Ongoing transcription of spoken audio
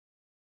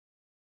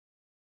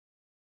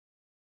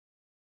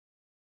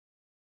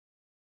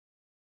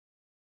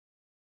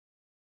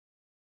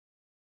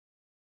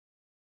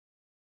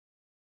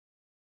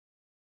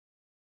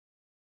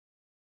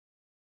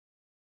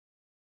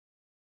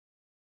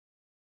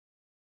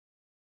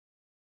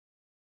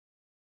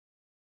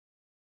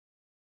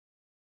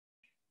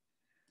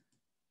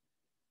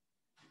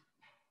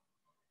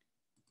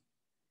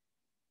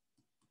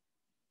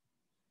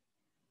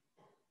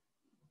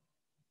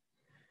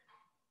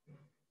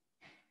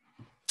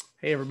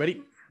Hey,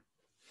 everybody.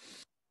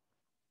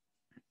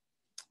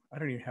 I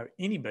don't even have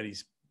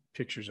anybody's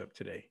pictures up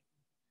today.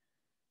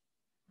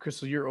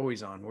 Crystal, you're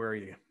always on. Where are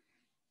you?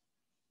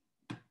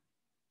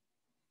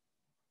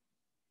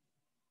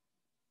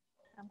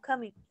 I'm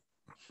coming.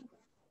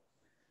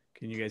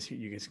 Can you guys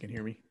can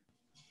hear me?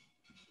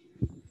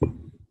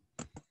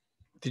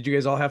 Did you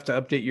guys all have to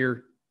update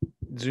your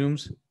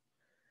Zooms?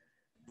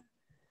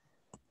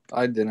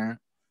 I didn't.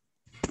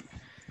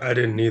 I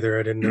didn't either.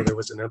 I didn't know there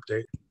was an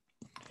update.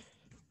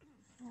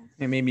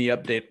 It made me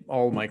update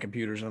all my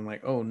computers. I'm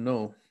like, oh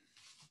no.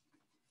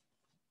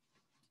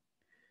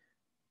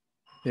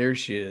 There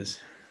she is,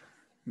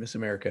 Miss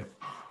America.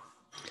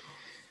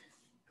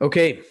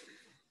 Okay.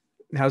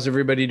 How's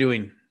everybody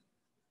doing?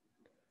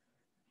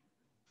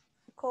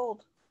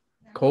 Cold.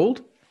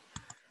 Cold?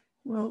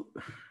 Well,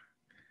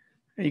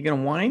 are you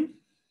going to whine?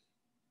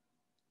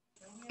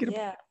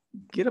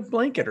 Get a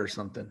blanket or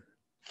something.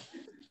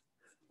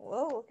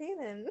 Whoa, okay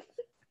then.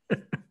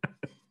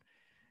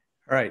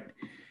 All right.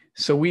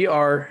 So we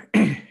are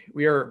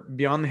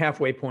beyond the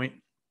halfway point.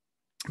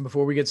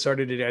 Before we get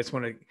started today, I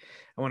want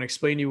to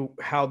explain to you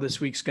how this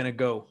week's going to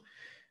go.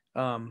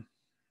 In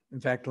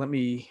fact, let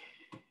me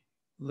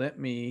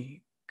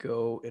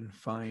go and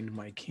find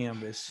my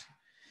Canvas,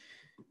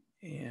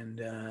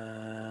 and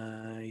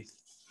I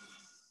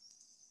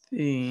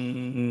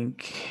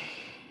think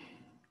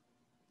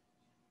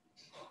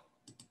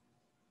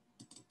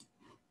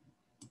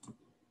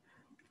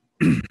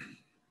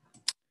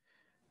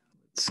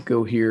let's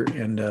go here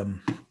and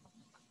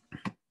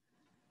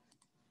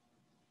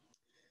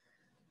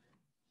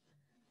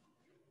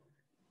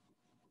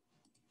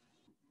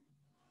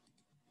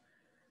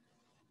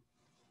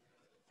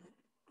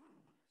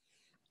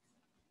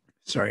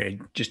sorry, I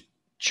just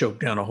choked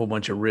down a whole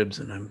bunch of ribs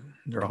and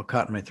they're all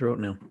caught in my throat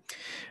now.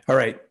 All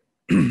right.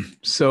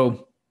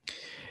 So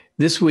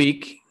this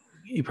week,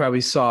 you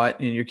probably saw it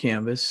in your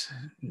Canvas.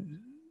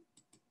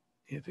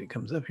 If it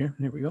comes up here,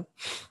 there we go.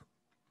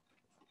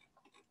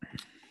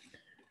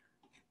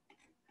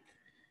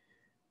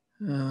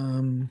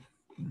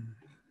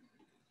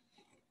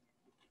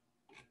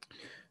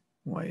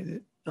 Why is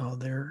it all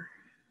there?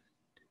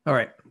 All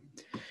right.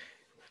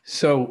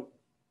 So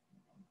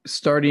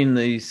starting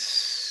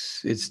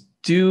it's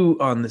due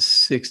on the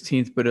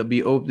 16th, but it'll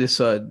be open. This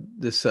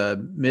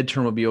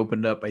midterm will be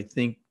opened up, I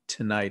think,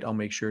 tonight. I'll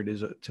make sure it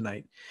is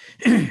tonight.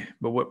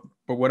 but what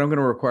I'm going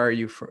to require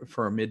you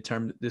for a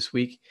midterm this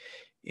week,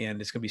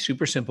 and it's going to be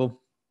super simple,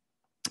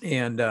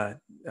 and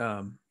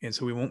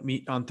so we won't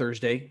meet on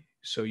Thursday,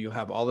 so you'll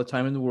have all the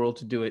time in the world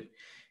to do it,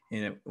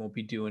 and it won't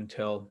be due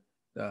until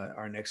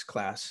our next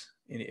class.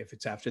 And if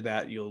it's after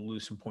that, you'll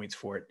lose some points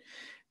for it.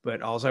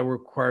 But all I'm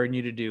requiring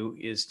you to do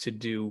is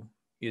to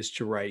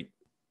write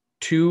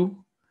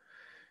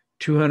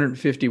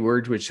 250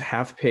 words, which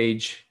half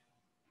page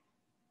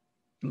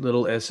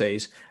little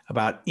essays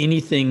about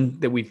anything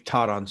that we've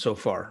taught on so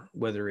far,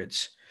 whether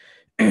it's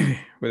a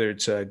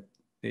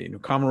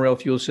common rail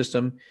fuel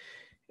system,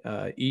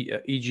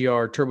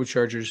 EGR,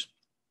 turbochargers,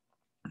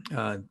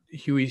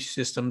 HUE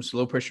systems,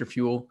 low pressure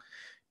fuel,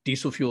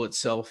 diesel fuel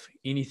itself,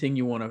 anything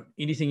you want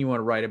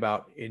to write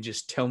about, and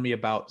just tell me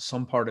about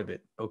some part of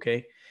it.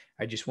 Okay.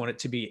 I just want it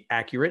to be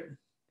accurate,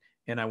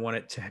 and I want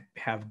it to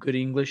have good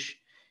English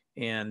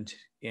and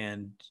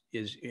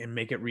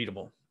make it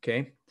readable.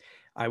 Okay.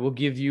 I will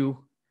give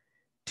you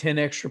 10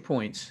 extra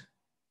points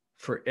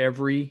for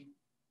every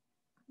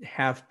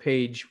half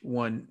page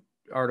one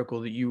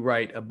article that you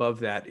write above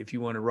that, if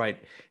you want to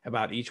write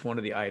about each one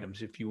of the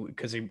items,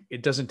 because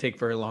it doesn't take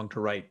very long to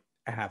write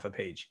a half a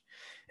page.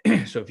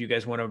 So if you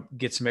guys want to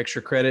get some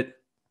extra credit,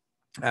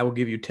 I will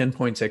give you 10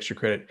 points extra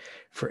credit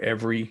for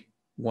every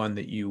one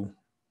that you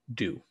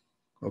do.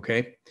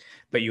 Okay.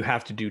 But you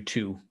have to do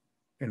 2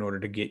 in order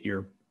to get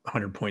your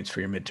 100 points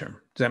for your midterm.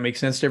 Does that make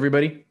sense to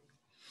everybody?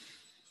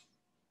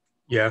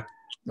 Yeah.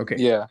 Okay.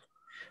 Yeah.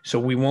 So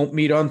we won't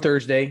meet on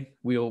Thursday.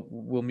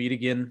 We'll meet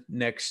again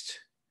next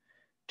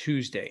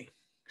Tuesday.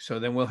 So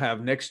then we'll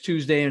have next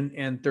Tuesday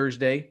and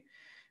Thursday.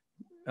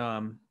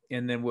 And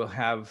then we'll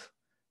have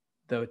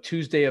the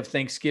Tuesday of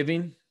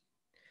Thanksgiving.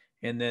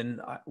 And then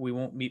we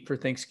won't meet for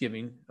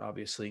Thanksgiving,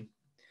 obviously.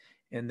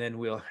 And then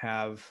we'll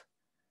have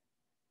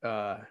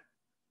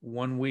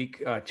 1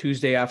 week,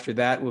 Tuesday after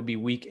that will be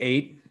week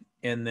 8.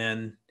 And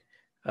then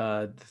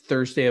the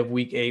Thursday of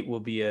week 8 will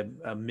be a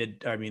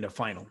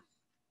final.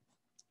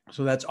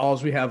 So that's all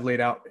we have laid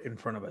out in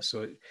front of us.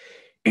 So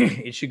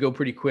it should go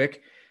pretty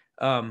quick.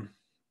 In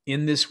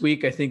this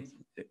week, I think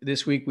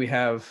this week we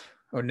have,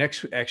 or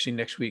next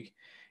week,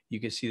 you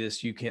can see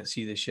this. You can't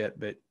see this yet,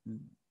 but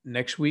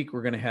next week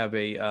we're going to have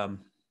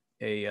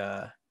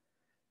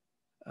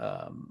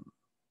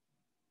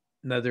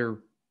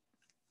another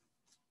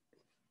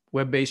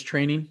web-based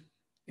training,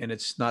 and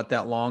it's not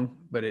that long,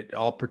 but it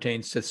all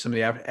pertains to some of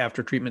the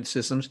after treatment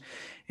systems.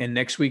 And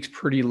next week's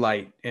pretty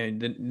light,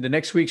 and the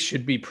next week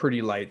should be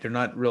pretty light. They're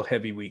not real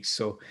heavy weeks,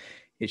 so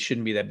it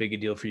shouldn't be that big a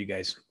deal for you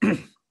guys.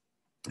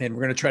 And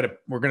we're going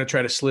to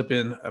try to slip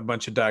in a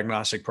bunch of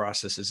diagnostic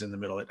processes in the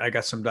middle. I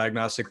got some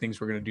diagnostic things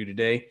we're going to do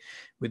today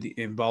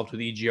involved with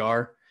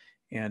EGR.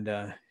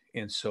 And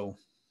so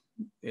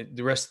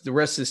the rest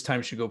of this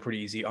time should go pretty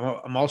easy.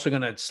 I'm also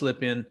going to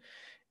slip in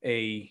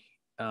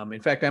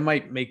in fact, I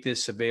might make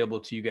this available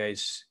to you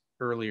guys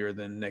earlier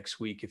than next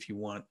week if you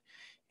want.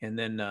 And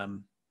then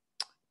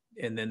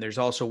there's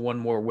also one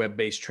more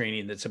web-based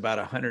training that's about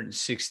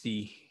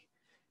 160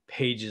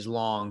 pages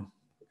long.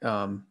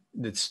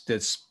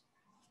 That's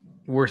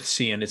worth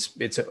seeing.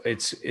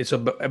 It's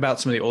about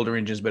some of the older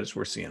engines, but it's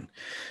worth seeing.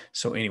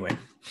 So anyway,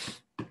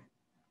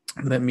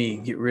 let me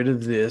get rid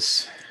of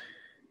this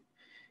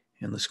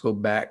and let's go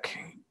back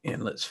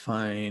and let's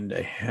find,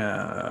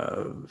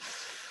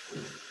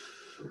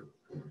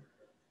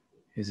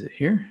 is it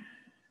here?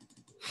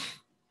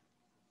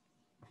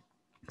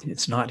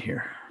 It's not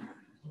here.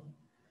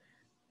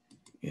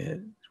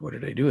 What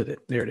did I do with it?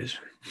 There it is.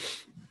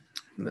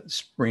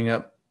 Let's bring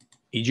up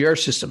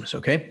EGR systems,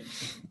 okay?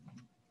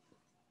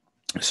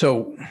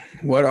 So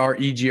what are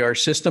EGR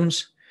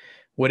systems?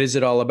 What is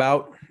it all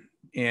about?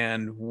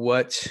 And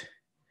what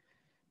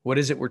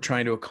is it we're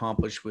trying to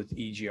accomplish with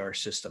EGR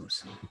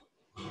systems?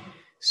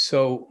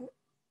 So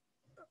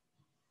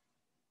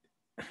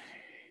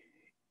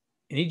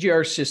an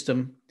EGR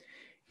system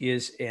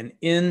is an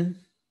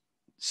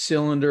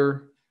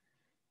in-cylinder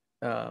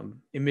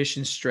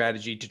emission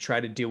strategy to try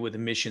to deal with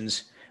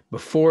emissions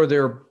before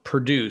they're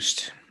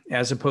produced,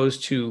 as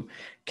opposed to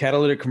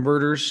catalytic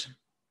converters,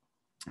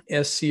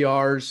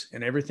 SCRs,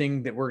 and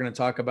everything that we're going to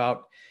talk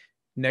about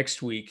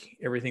next week,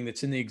 everything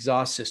that's in the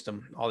exhaust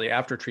system, all the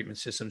after treatment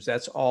systems,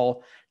 that's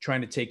all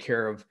trying to take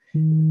care of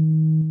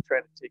the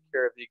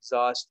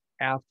exhaust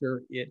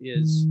after it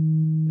is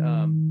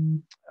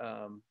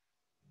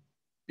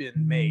been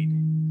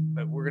made.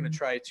 But we're going to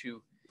try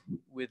to,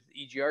 with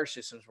EGR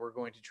systems, we're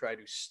going to try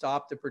to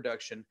stop the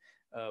production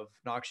of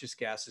noxious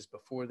gases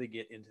before they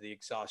get into the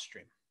exhaust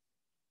stream.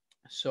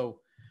 So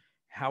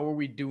how are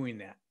we doing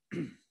that?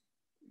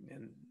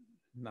 And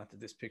not that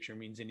this picture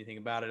means anything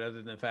about it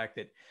other than the fact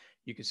that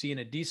you can see in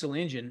a diesel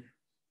engine,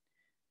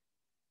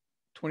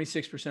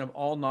 26% of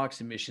all NOx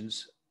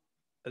emissions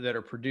that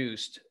are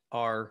produced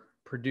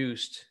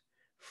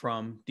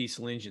from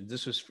diesel engines.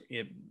 This was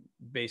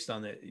based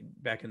on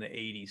back in the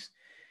 80s.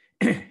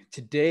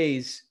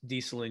 Today's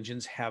diesel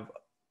engines have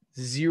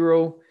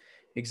zero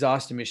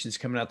exhaust emissions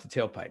coming out the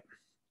tailpipe.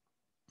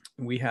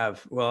 We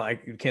have, well, I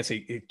can't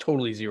say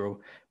totally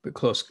zero, but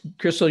close.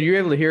 Crystal, you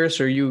able to hear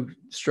us, or are you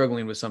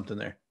struggling with something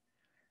there?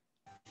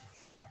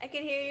 I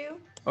can hear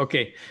you.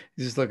 Okay.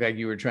 It just looked like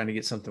you were trying to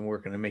get something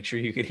working to make sure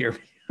you could hear me.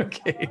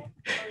 Okay.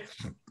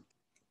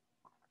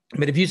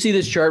 But if you see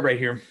this chart right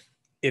here,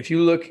 if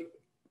you look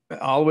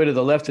all the way to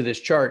the left of this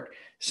chart,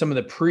 some of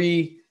the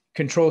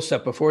pre-control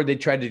stuff before they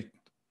tried to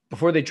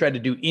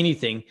do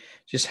anything,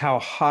 just how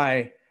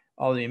high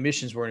all the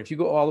emissions were. And if you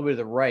go all the way to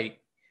the right,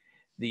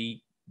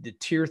 the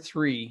tier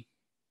 3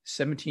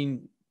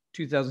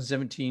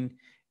 2017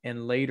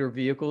 and later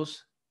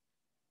vehicles,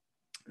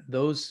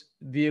 those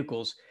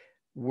vehicles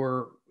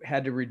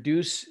had to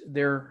reduce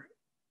their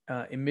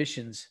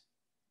emissions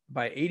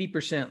by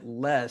 80%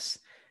 less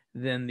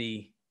than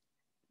the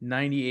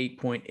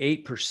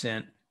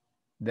 98.8%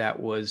 that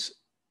was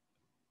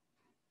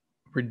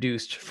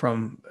reduced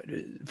from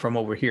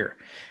over here.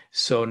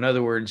 So in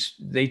other words,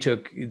 they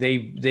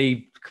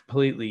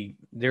completely,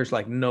 there's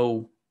like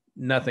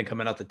nothing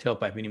coming out the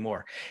tailpipe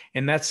anymore.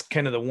 And that's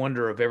kind of the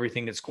wonder of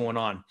everything that's going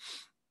on.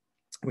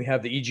 We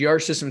have the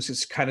EGR systems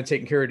that's kind of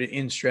taking care of the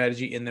in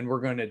strategy. And then we're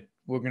going to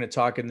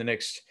talk in the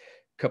next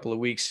couple of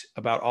weeks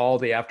about all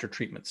the after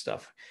treatment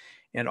stuff.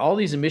 And all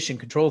these emission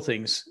control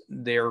things,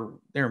 they're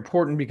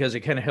important because they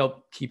kind of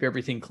help keep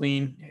everything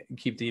clean,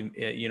 keep the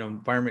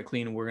environment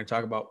clean. And we're going to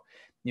talk about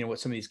what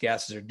some of these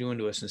gases are doing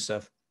to us and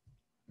stuff.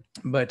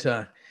 But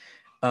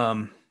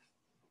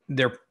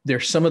they're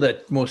some of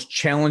the most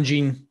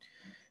challenging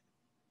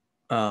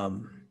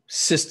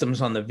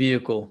systems on the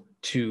vehicle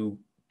to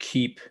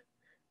keep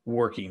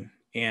working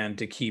and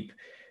to keep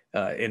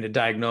and to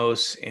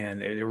diagnose. And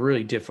they're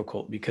really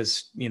difficult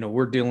because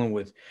we're dealing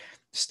with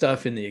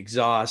stuff in the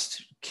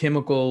exhaust,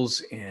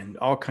 chemicals, and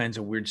all kinds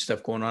of weird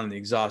stuff going on in the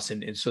exhaust.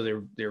 And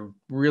so they're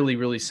really,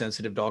 really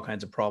sensitive to all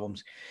kinds of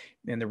problems,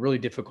 and they're really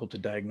difficult to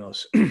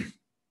diagnose.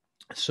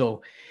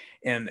 So,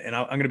 and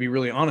I'm going to be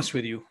really honest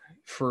with you,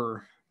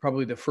 for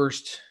probably the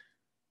first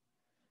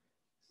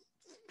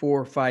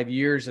 4 or 5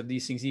 years of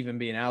these things even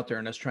being out there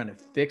and us trying to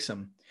fix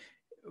them,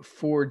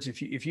 Ford's,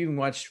 if you can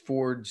watch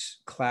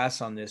Ford's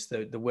class on this,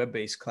 the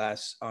web-based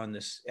class on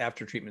this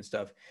after treatment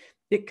stuff,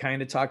 it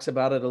kind of talks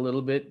about it a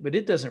little bit, but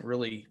it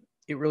really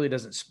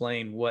doesn't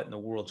explain what in the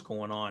world's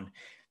going on.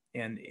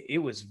 And it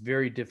was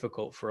very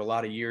difficult for a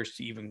lot of years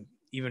to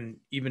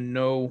even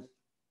know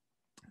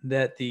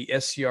that the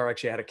SCR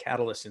actually had a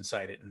catalyst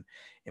inside it and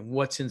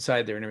what's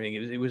inside there and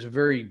everything. It was a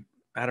very,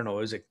 I don't know,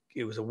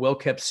 it was a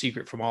well-kept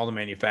secret from all the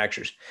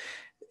manufacturers,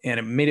 and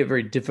it made it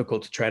very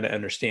difficult to try to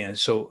understand.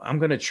 So I'm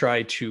going to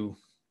try to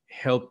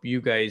help you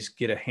guys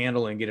get a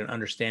handle and get an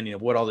understanding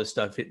of what all this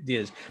stuff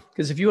is.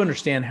 Because if you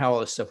understand how all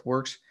this stuff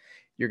works,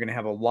 you're going to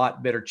have a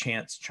lot better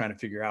chance trying to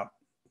figure out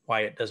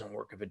why it doesn't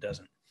work if it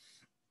doesn't.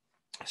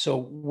 So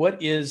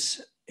what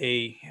is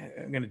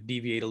I'm going to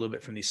deviate a little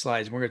bit from these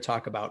slides. We're going to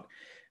talk about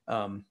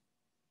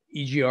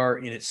EGR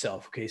in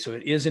itself. Okay, so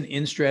it is an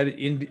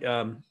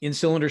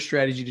in-cylinder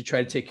strategy to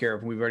try to take care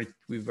of. We've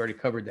already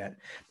covered that.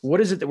 What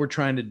is it that we're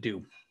trying to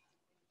do?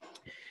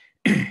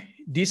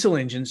 Diesel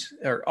engines,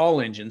 or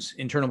all engines,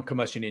 internal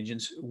combustion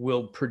engines,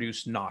 will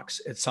produce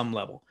NOx at some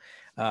level.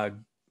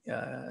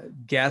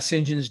 Gas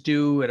engines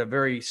do at a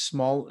very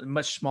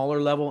much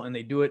smaller level, and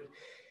they do it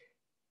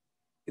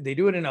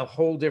in a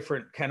whole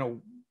different kind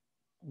of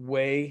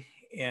way.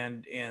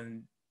 And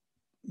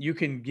you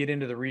can get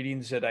into the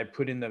readings that I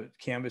put in the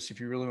Canvas if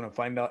you really want to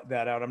find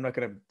that out. I'm not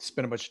going to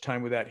spend a bunch of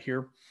time with that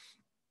here.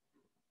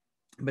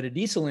 But a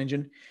diesel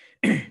engine,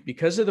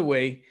 because of the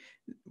way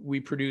we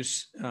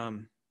produce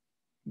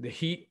the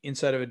heat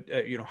inside of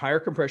higher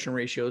compression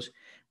ratios,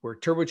 we're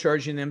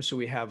turbocharging them, so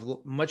we have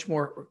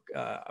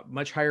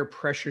much higher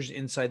pressures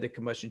inside the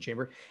combustion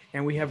chamber,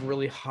 and we have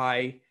really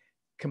high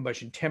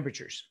combustion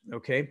temperatures.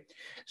 Okay,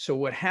 so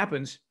what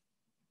happens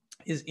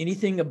is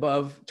anything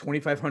above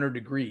 2,500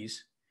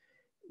 degrees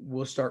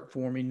will start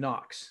forming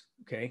NOx.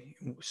 Okay,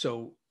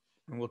 so,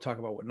 and we'll talk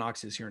about what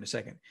NOx is here in a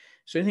second.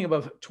 So anything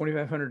above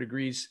 2,500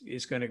 degrees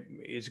is going to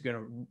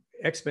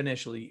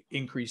exponentially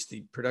increase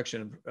the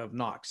production of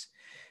NOx.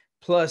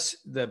 Plus,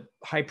 the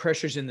high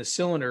pressures in the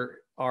cylinder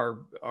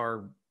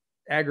are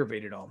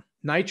aggravated all.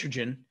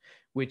 Nitrogen,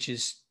 which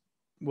is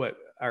what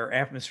our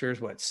atmosphere is,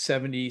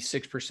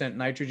 76%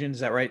 nitrogen. Is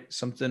that right?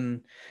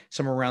 Somewhere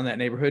around that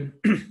neighborhood,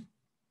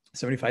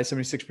 75,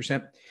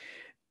 76%.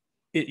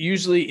 It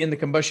usually in the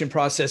combustion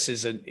process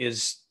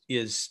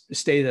is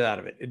stayed out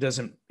of it. It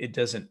doesn't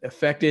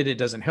affect it. It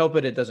doesn't help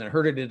it. It doesn't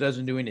hurt it. It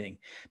doesn't do anything.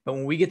 But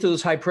when we get to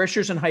those high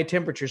pressures and high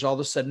temperatures, all of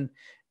a sudden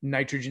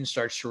nitrogen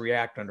starts to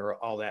react under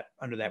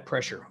that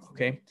pressure.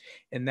 Okay.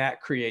 And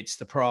that creates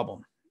the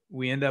problem.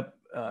 We end up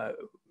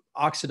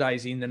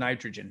oxidizing the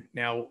nitrogen.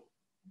 Now,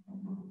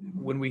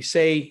 when we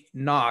say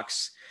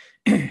NOx,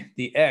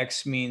 the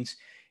X means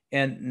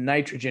and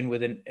nitrogen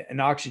with an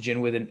oxygen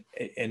with an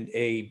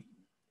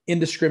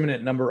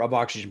indiscriminate number of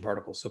oxygen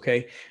particles.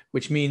 Okay.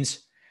 Which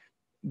means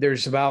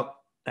there's about,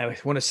 I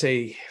want to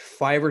say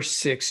 5 or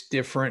 6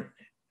 different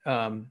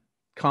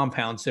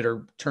compounds that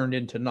are turned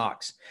into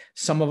NOx.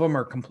 Some of them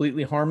are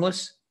completely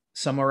harmless.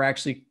 Some are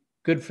actually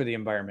good for the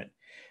environment.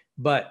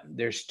 But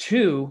there's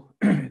 2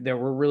 that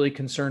we're really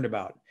concerned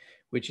about,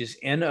 which is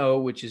NO,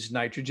 which is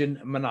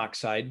nitrogen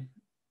monoxide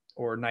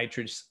or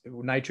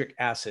nitric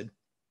acid,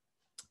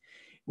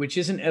 which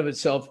isn't in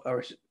itself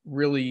a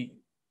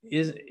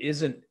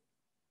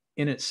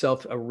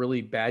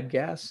really bad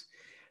gas,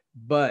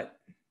 but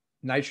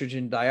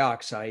nitrogen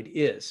dioxide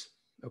is.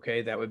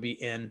 Okay, that would be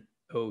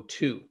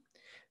NO2.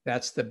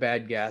 That's the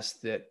bad gas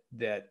that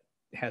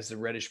has the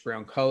reddish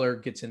brown color,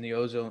 gets in the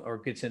ozone or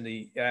gets in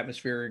the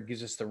atmosphere and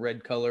gives us the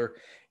red color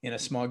in a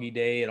smoggy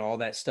day and all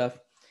that stuff.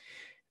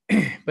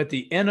 But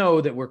the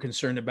NO that we're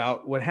concerned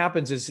about, what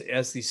happens is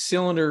as the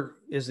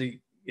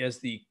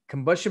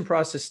combustion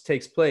process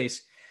takes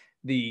place,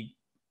 the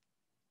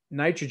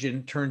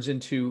nitrogen turns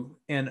into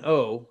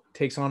NO,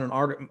 takes on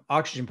an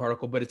oxygen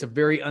particle, but it's a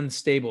very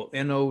unstable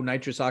NO,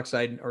 nitrous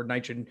oxide, or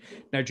nitrogen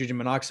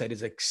monoxide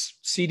is an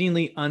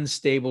exceedingly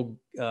unstable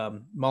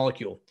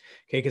molecule,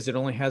 okay, because it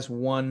only has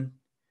one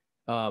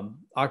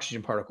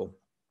oxygen particle,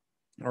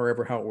 or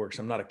ever how it works.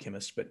 I'm not a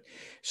chemist, but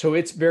so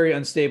it's very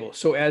unstable.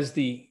 So as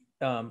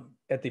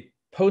at the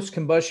post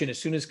combustion, as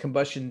soon as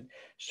combustion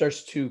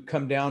starts to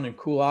come down and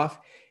cool off,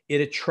 it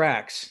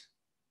attracts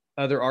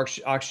other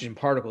oxygen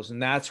particles,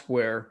 and that's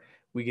where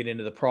we get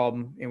into the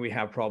problem, and we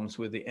have problems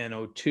with the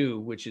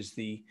NO2, which is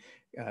the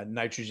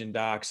nitrogen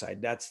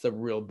dioxide. That's the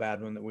real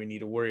bad one that we need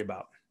to worry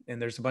about.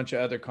 And there's a bunch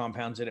of other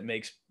compounds that it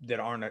makes that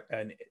aren't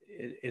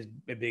is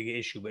a big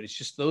issue, but it's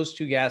just those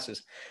 2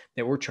 gases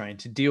that we're trying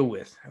to deal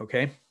with.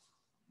 Okay,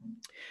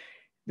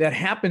 that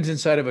happens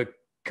inside of a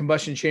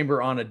combustion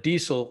chamber on a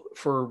diesel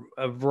for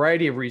a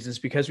variety of reasons,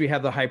 because we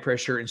have the high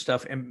pressure and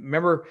stuff. And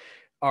remember,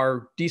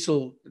 our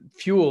diesel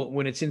fuel,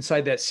 when it's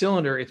inside that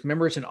cylinder, it's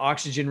an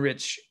oxygen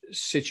rich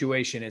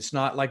situation. It's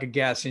not like a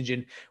gas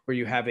engine where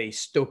you have a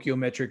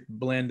stoichiometric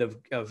blend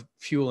of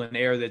fuel and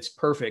air that's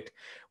perfect.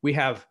 We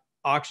have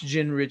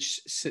oxygen rich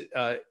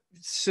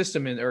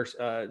system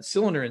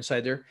cylinder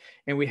inside there,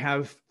 and we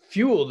have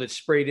fuel that's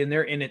sprayed in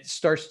there, and it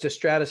starts to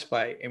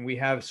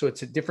stratify, so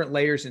it's at different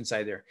layers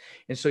inside there.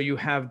 And so you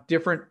have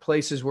different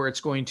places where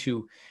it's going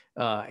to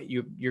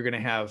you're going to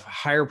have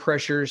higher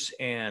pressures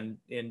and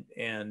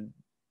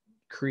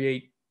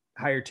create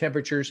higher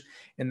temperatures,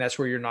 and that's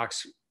where your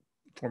NOx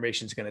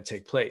formation is going to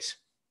take place.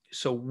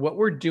 So what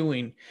we're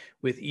doing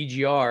with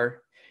EGR,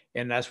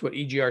 and that's what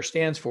EGR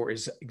stands for,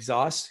 is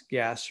exhaust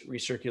gas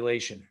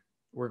recirculation.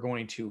 We're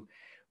going to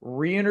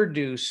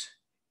reintroduce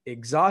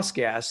exhaust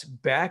gas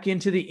back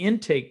into the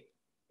intake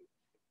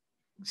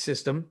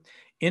system,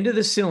 into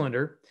the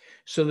cylinder,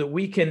 so that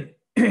we can,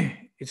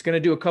 it's going to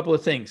do a couple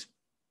of things.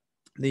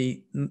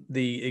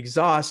 the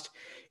exhaust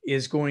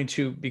is going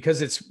to,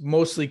 because it's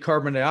mostly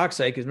carbon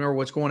dioxide, because remember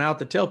what's going out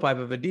the tailpipe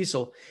of a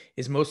diesel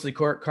is mostly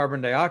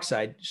carbon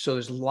dioxide. So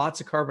there's lots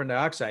of carbon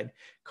dioxide.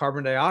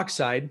 Carbon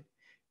dioxide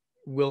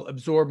will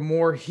absorb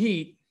more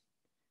heat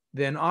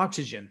than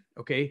oxygen.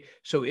 Okay.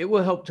 So it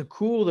will help to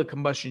cool the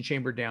combustion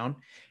chamber down.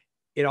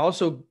 It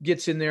also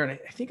gets in there, and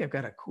I think I've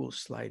got a cool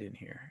slide in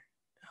here.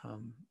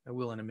 I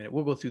will in a minute.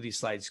 We'll go through these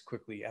slides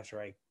quickly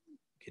after I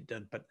get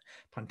done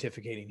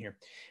pontificating here.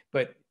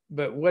 But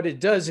what it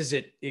does is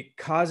it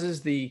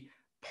causes the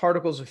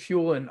particles of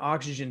fuel and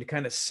oxygen to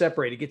kind of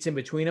separate. It gets in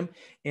between them,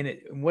 and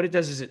what it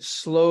does is it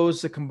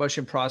slows the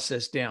combustion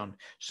process down,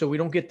 so we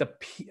don't get the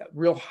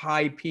real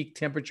high peak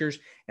temperatures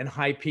and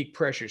high peak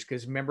pressures.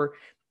 Because remember,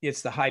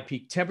 it's the high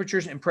peak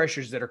temperatures and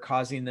pressures that are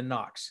causing the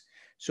NOx.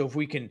 So if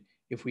we can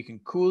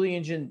cool the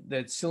engine,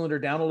 the cylinder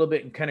down a little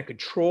bit, and kind of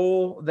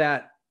control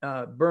that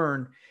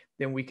burn,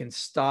 then we can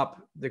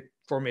stop the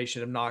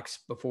formation of NOx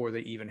before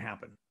they even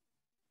happen.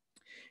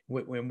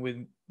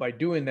 By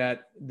doing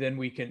that, then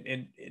we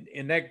can,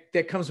 and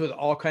that comes with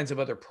all kinds of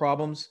other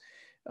problems.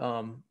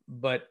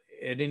 But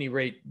at any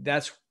rate,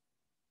 that's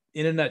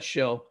in a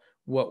nutshell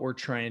what we're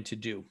trying to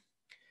do.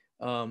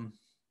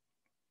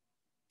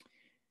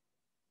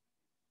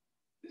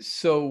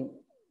 So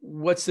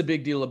what's the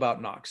big deal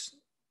about NOx?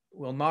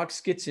 Well, NOx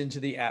gets into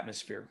the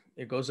atmosphere.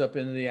 It goes up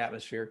into the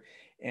atmosphere,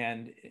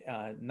 and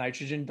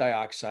nitrogen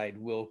dioxide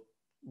will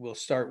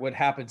start. What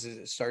happens is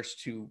it starts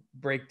to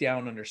break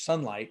down under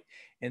sunlight,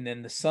 and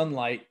then the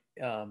sunlight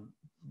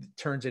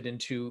turns it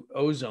into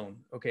ozone.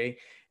 Okay,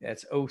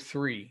 that's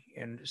O3.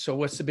 And so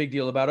what's the big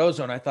deal about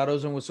ozone? I thought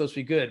ozone was supposed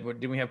to be good.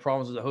 Didn't we have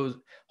problems with the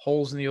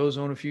holes in the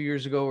ozone a few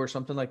years ago or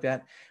something like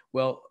that?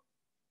 Well,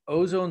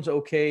 ozone's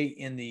okay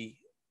in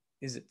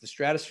is it the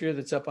stratosphere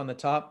that's up on the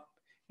top,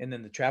 and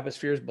then the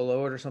troposphere is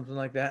below it or something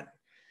like that?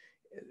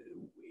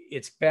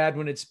 It's bad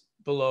when it's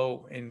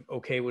below and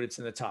okay when it's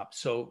in the top.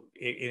 So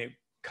it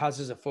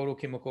causes a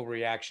photochemical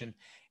reaction,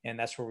 and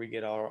that's where we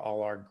get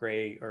all our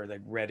gray or the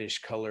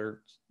reddish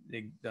color,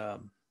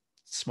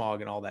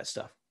 smog and all that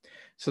stuff.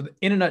 So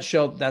in a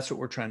nutshell, that's what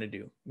we're trying to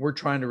do. We're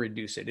trying to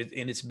reduce it,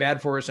 and it's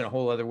bad for us in a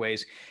whole other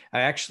ways.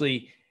 I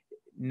actually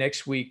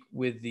next week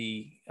or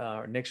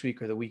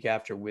the week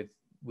after with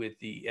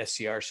the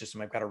SCR system,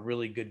 I've got a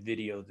really good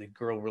video. The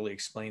girl really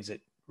explains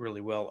it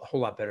really well, a whole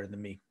lot better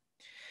than me.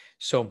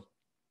 So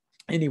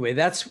anyway,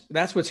 that's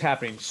what's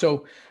happening.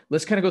 So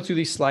let's kind of go through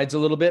these slides a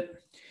little bit.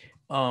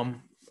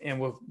 And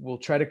we'll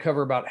try to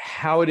cover about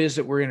how it is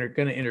that we're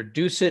going to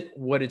introduce it,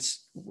 what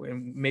it's,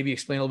 and maybe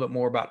explain a little bit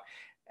more about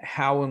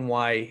how and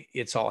why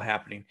it's all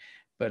happening.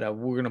 But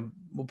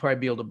we'll probably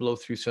be able to blow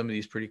through some of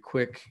these pretty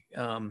quick.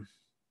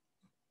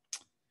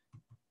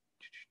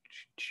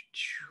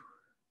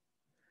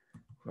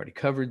 We've already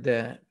covered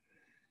that.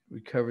 We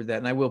covered that,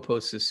 and I will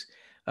post this,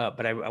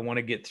 but I want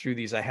to get through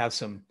these. I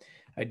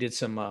did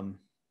some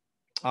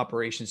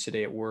operations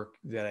today at work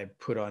that I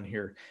put on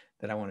here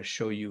that I want to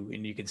show you,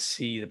 and you can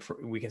see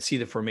we can see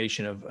the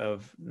formation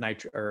of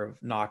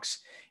NOx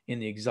in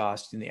the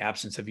exhaust in the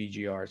absence of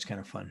EGR. It's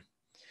kind of fun.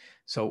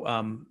 So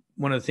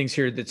one of the things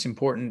here that's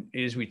important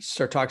is we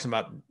start talking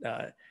about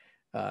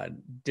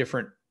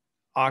different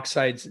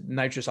oxides,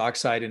 nitrous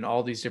oxide, and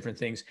all these different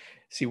things.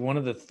 See, one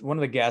of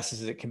the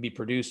gases that can be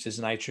produced is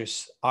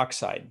nitrous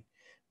oxide,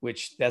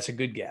 which that's a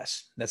good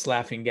gas. That's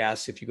laughing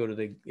gas. If you go to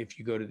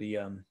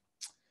the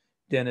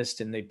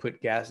dentist and they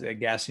put gas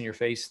in your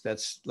face,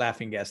 that's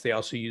laughing gas. They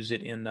also use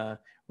it in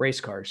race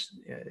cars.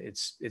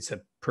 It's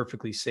a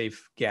perfectly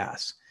safe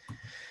gas.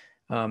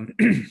 And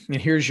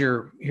here's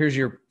your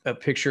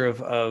picture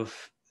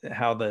of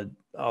how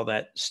all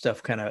that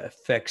stuff kind of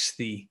affects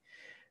the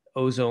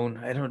ozone.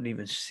 I don't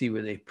even see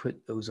where they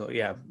put ozone.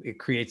 Yeah, it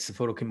creates the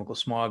photochemical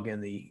smog in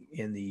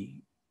the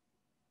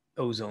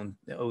ozone,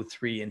 the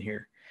O3 in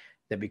here,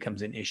 that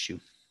becomes an issue.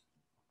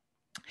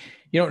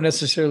 You don't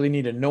necessarily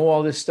need to know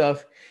all this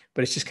stuff,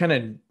 but it's just kind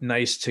of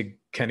nice to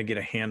kind of get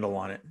a handle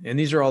on it. And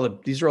these are all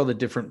the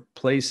different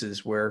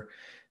places where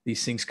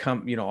these things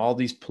come, all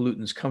these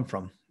pollutants come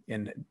from.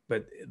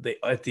 But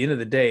at the end of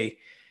the day,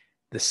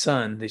 the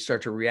sun, they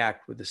start to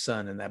react with the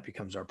sun, and that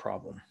becomes our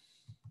problem.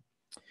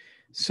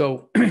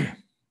 So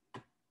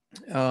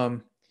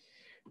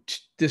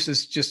this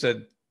is just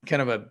a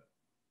kind of a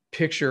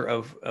picture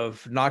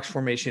of NOx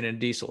formation in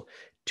diesel.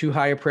 Too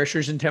high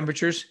pressures and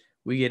temperatures,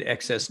 we get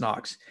excess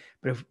NOx.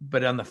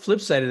 But on the flip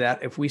side of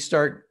that, if we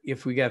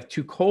have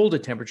too cold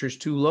of temperatures,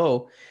 too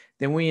low,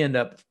 then we end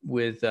up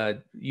with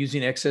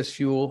using excess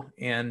fuel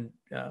and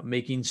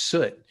making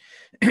soot.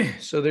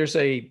 So there's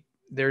a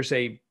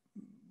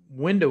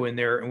window in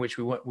there in which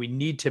we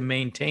need to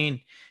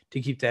maintain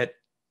to keep that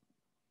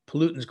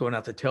pollutants going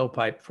out the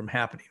tailpipe from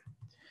happening.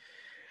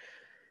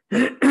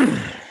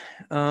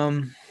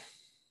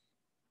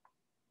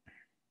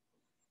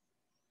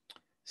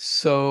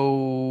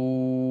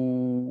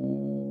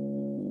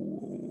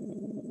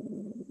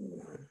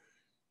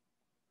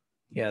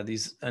 Yeah,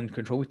 these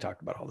uncontrolled, we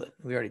talked about all that.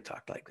 We already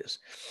talked like this.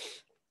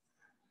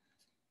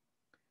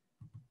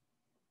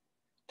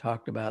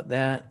 Talked about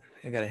that.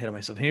 I got ahead of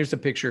myself. Here's the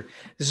picture.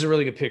 This is a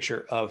really good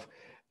picture of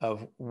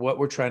what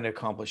we're trying to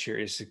accomplish here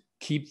is to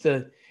keep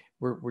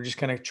we're just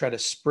kind of try to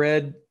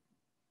spread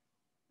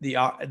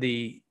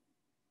the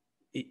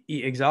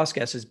exhaust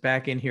gases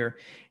back in here,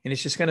 and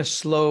it's just going to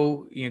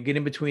slow, get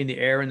in between the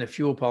air and the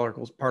fuel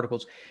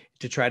particles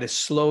to try to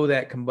slow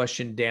that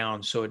combustion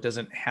down so it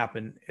doesn't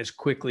happen as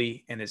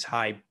quickly and as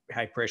high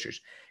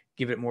pressures,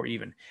 give it more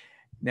even.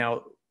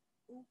 Now,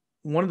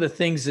 one of the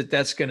things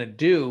that's going to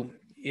do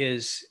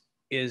is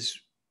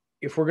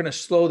if we're going to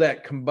slow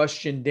that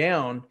combustion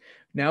down,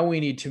 now we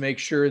need to make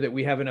sure that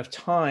we have enough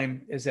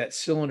time as that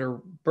cylinder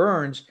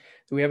burns,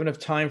 that we have enough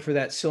time for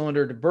that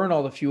cylinder to burn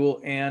all the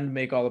fuel and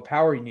make all the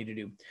power you need to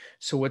do.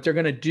 So what they're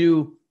going to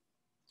do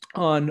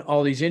on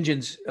all these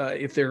engines,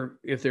 if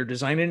they're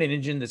designing an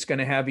engine that's going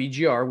to have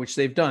EGR, which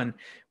they've done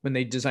when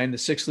they designed the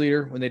 6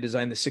 liter, when they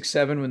designed the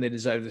 6.7, when they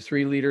designed the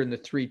 3 liter and the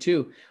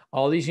 3.2,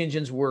 all these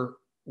engines were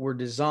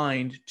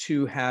designed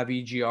to have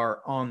EGR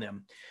on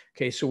them.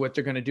 Okay, so what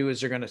they're going to do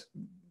is they're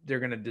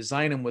going to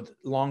design them with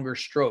longer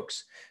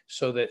strokes,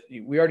 so that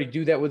we already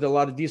do that with a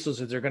lot of diesels.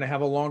 Is they're going to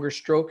have a longer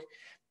stroke,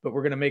 but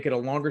we're going to make it a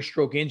longer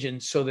stroke engine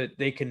so that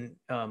they can,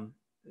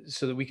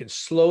 so that we can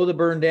slow the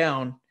burn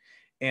down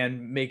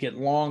and make it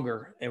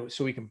longer, and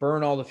so we can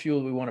burn all the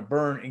fuel we want to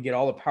burn and get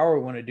all the power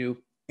we want to do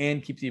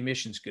and keep the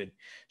emissions good.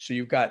 So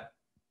you've got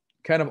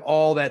kind of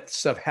all that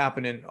stuff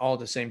happening all at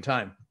the same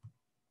time.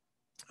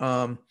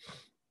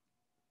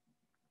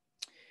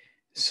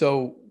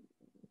 So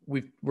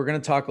we're going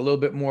to talk a little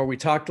bit more. We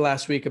talked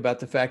last week about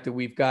the fact that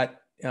we've got,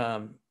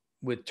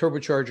 with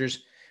turbochargers,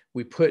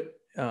 we put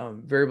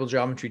variable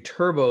geometry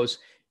turbos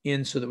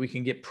in so that we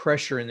can get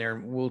pressure in there.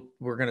 And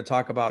we're going to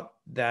talk about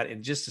that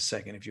in just a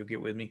second. If you'll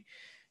get with me,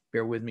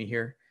 bear with me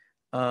here.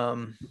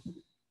 And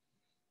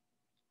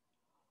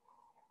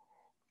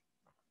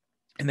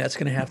that's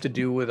going to have to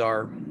do with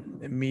our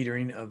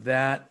metering of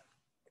that.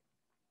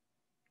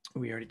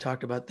 We already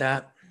talked about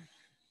that.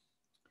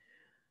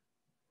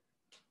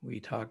 We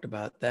talked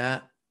about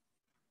that.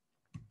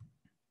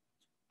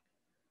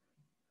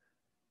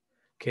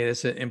 Okay,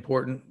 that's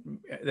important.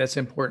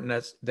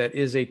 That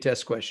is a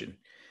test question.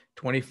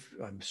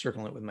 I'm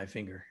circling it with my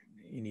finger.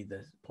 You need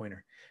the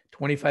pointer.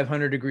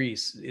 2,500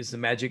 degrees is the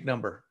magic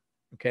number.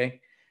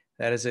 Okay,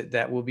 that is it.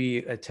 That will be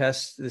a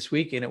test this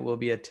week, and it will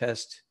be a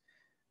test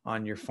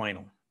on your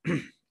final.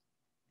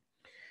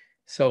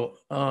 So,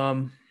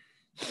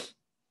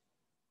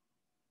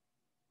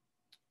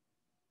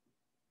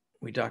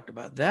 we talked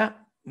about that.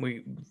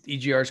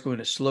 EGR is going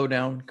to slow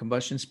down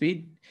combustion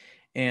speed,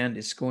 and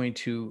it's going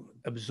to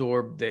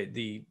absorb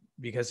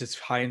because it's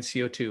high in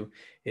CO2,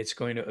 it's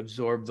going to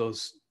absorb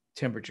those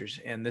temperatures.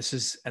 And this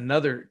is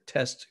another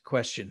test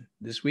question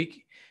this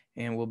week,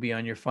 and will be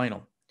on your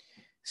final.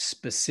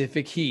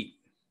 Specific heat.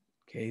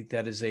 Okay,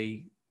 that is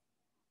a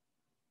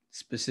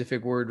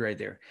specific word right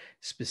there.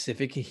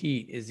 Specific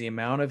heat is the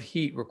amount of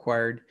heat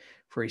required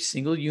for a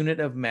single unit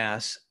of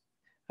mass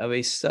of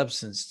a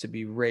substance to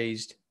be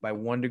raised by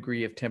 1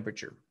 degree of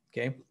temperature.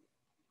 Okay.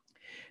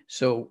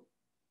 So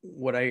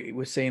what I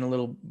was saying a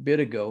little bit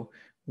ago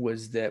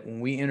was that when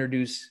we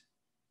introduce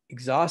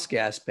exhaust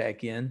gas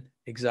back in,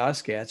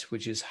 exhaust gas,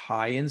 which is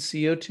high in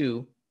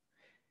CO2,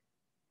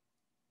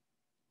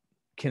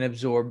 can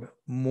absorb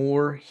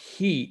more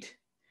heat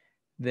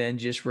than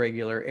just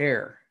regular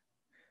air.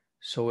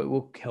 So it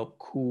will help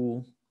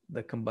cool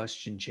the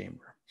combustion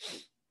chamber.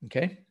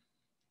 Okay.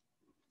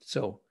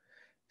 So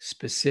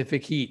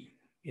specific heat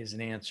is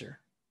an answer.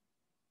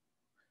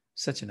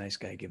 Such a nice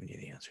guy giving you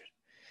the answers.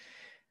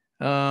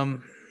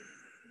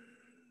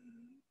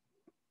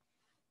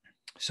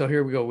 So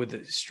here we go with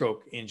the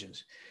stroke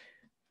engines.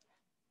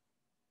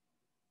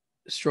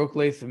 Stroke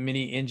length of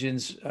mini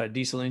engines,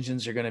 diesel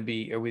engines are going to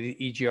be, with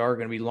EGR, are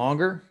going to be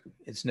longer.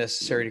 It's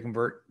necessary to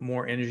convert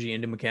more energy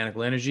into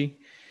mechanical energy.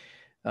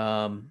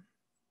 So,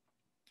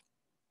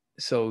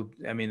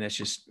 I mean, that's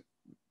just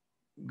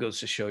goes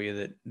to show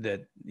you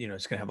that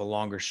it's going to have a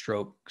longer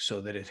stroke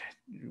so that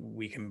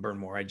we can burn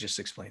more. I just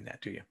explained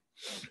that to you.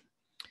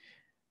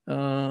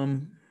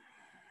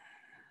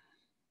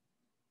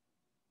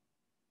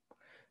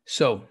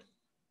 So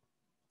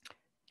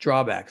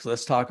drawbacks.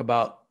 Let's talk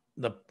about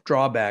the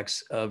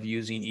drawbacks of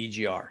using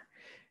EGR.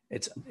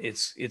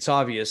 It's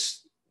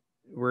obvious.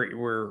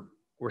 We're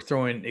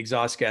throwing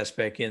exhaust gas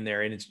back in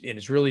there, and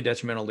it's really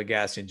detrimental to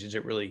gas engines.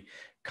 It really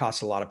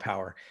costs a lot of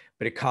power,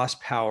 but it costs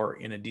power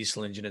in a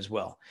diesel engine as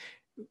well.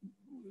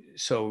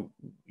 So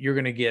you're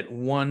going to get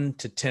 1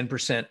 to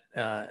 10%.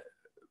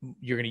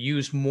 You're going to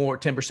use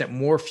 10%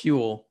 more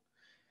fuel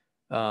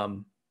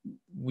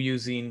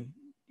using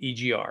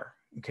EGR.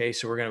 Okay,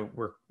 so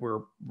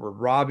we're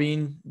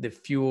robbing the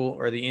fuel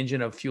or the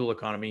engine of fuel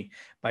economy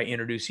by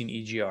introducing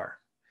EGR.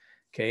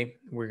 Okay,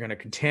 we're going to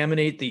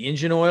contaminate the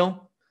engine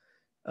oil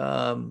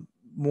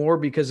more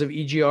because of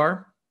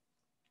EGR,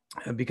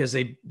 because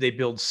they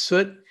build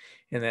soot,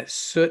 and that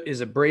soot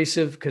is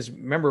abrasive. Because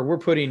remember, we're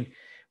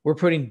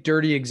putting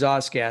dirty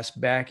exhaust gas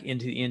back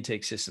into the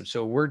intake system.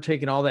 So we're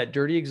taking all that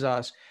dirty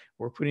exhaust,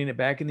 We're putting it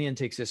back in the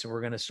intake system.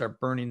 We're going to start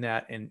burning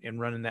that and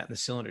running that in the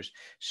cylinders.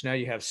 So now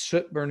you have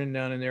soot burning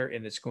down in there,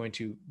 and it's going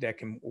to, that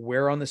can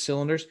wear on the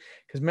cylinders.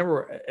 Because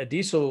remember, a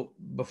diesel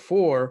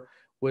before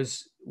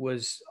was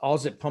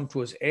all it pumped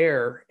was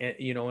air, and,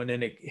 you know, and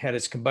then it had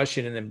its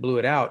combustion and then blew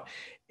it out.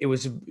 It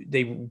was,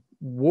 they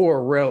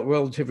wore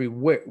relatively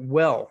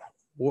well,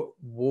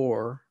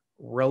 wore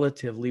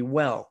relatively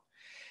well.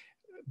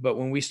 But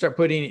when we start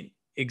putting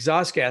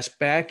exhaust gas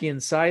back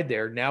inside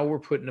there, now we're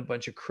putting a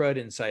bunch of crud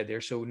inside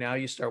there. So now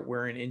you start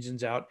wearing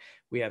engines out.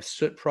 We have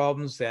soot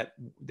problems that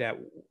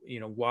you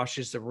know,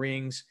 washes the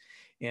rings,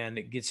 and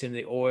it gets into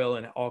the oil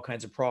and all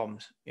kinds of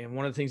problems. And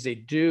one of the things they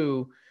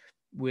do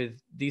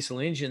with diesel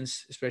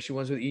engines, especially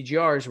ones with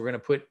EGRs, we're going to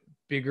put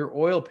bigger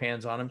oil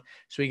pans on them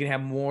so you can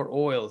have more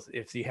oil.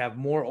 If you have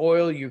more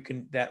oil,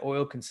 that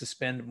oil can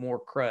suspend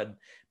more crud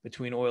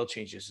between oil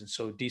changes. And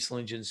so diesel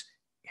engines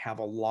have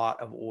a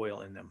lot of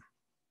oil in them.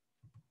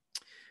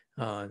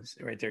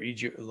 Right there,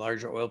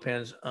 larger oil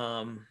pans.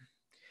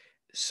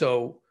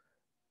 So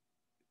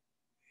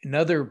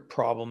another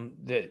problem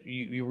that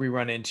we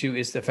run into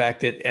is the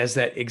fact that as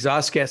that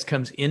exhaust gas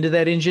comes into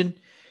that engine,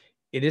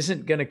 it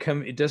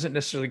doesn't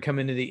necessarily come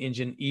into the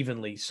engine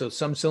evenly. So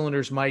some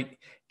cylinders might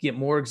get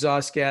more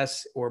exhaust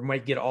gas or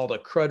might get all the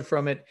crud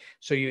from it.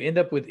 So you end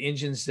up with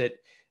engines that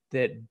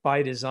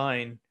by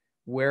design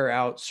wear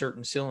out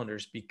certain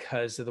cylinders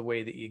because of the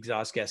way the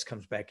exhaust gas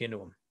comes back into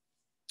them.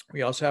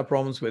 We also have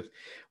problems with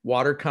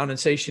water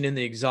condensation in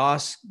the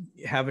exhaust,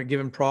 haven't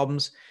given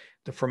problems.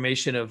 The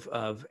formation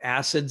of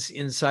acids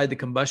inside the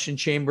combustion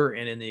chamber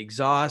and in the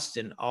exhaust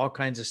and all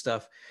kinds of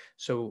stuff.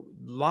 So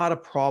a lot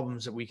of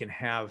problems that we can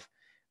have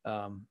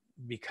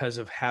because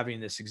of having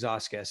this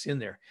exhaust gas in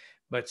there.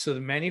 But so the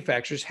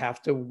manufacturers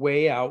have to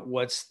weigh out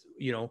what's,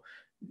 you know,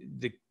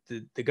 the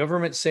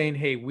government saying,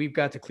 hey, we've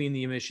got to clean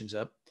the emissions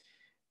up.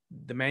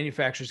 The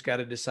manufacturers got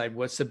to decide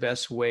what's the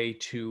best way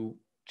to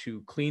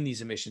clean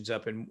these emissions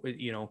up. And,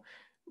 you know,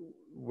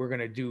 we're going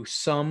to do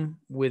some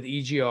with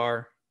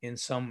EGR and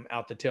some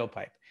out the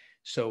tailpipe.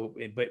 So,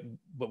 but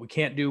we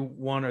can't do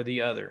one or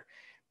the other.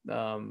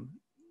 The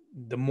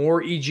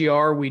more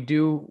EGR we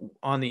do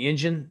on the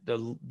engine,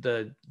 the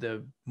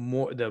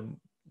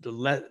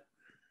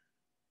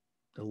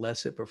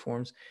less it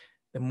performs,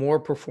 the more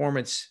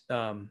performance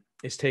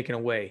is taken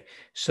away.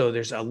 So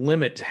there's a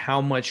limit to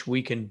how much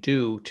we can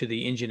do to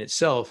the engine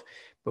itself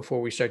before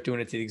we start doing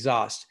it to the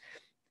exhaust.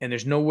 And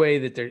there's no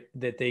way that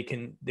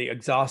the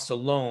exhaust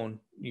alone,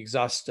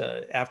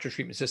 after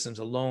treatment systems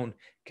alone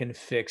can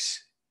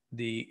fix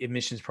the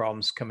emissions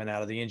problems coming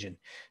out of the engine.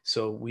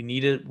 So we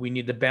need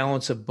the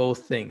balance of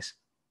both things.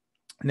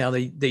 Now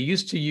they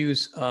used to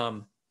use,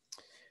 well,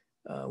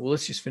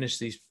 let's just finish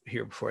these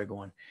here before I go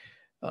on.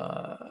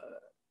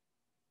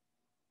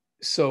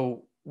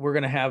 So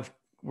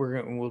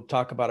we'll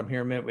talk about them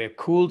here in a minute. We have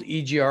cooled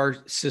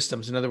EGR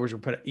systems. In other words,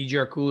 we'll put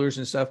EGR coolers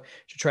and stuff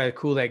to try to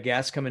cool that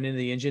gas coming into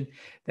the engine.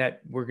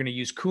 That we're going to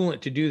use coolant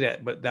to do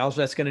that. But all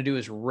that's going to do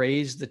is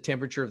raise the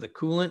temperature of the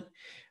coolant.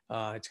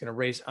 It's going to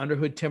raise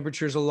underhood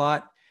temperatures a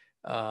lot.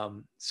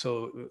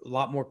 So a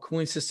lot more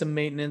cooling system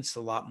maintenance,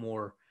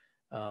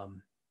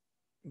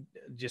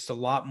 just a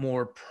lot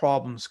more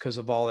problems because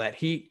of all that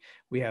heat.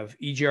 We have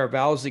EGR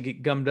valves that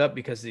get gummed up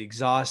because the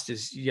exhaust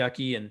is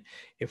yucky. And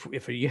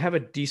if you have a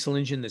diesel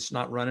engine that's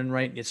not running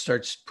right, it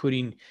starts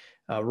putting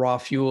raw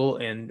fuel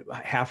and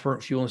half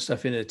burnt fuel and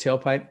stuff into the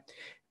tailpipe,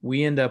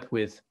 we end up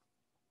with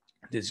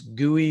this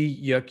gooey,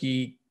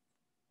 yucky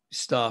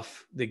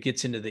stuff that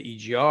gets into the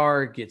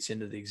EGR, gets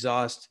into the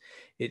exhaust.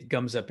 It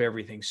gums up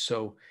everything.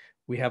 So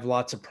we have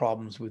lots of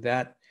problems with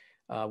that.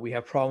 We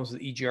have problems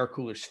with EGR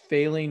coolers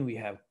failing. We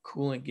have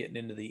coolant getting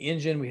into the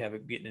engine. We have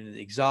it getting into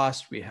the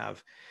exhaust. We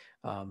have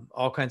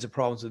all kinds of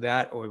problems with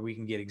that, or we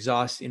can get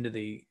exhaust into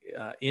the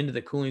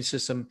cooling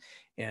system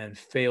and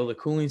fail the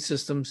cooling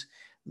systems.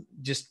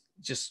 Just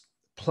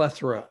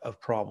plethora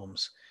of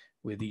problems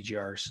with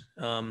EGRs.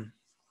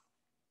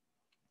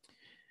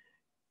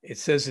 It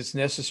says it's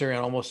necessary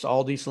on almost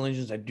all diesel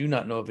engines. I do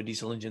not know of a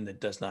diesel engine that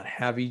does not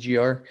have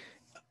EGR,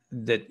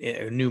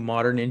 a new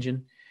modern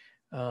engine.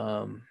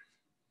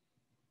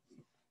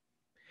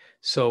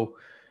 So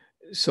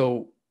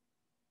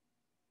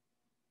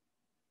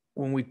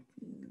when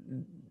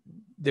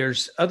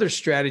there's other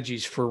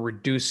strategies for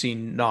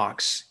reducing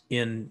NOx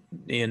in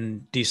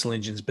diesel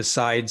engines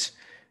besides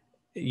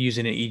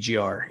using an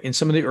EGR. In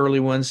some of the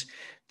early ones,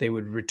 they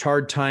would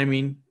retard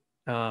timing.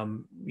 By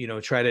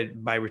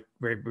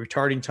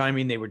retarding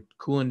timing, they were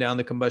cooling down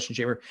the combustion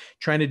chamber,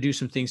 trying to do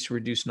some things to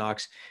reduce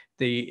NOx.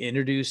 They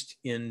introduced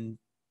in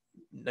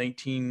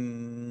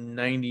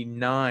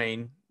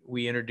 1999,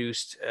 we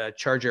introduced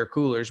charge air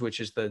coolers, which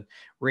is the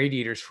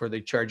radiators for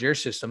the charge air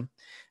system,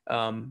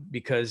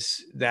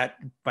 because that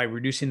by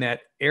reducing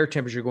that air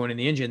temperature going in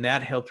the engine,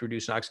 that helped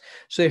reduce NOx.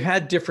 So they've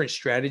had different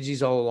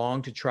strategies all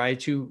along to try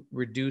to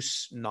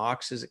reduce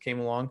NOx as it came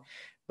along,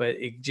 but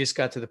it just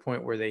got to the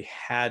point where they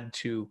had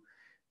to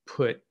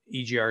put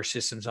EGR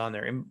systems on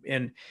there.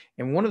 And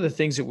one of the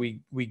things that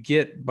we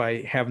get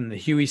by having the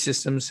HUI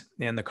systems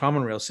and the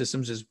common rail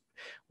systems is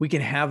we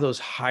can have those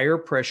higher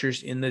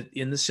pressures in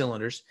the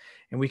cylinders,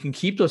 and we can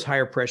keep those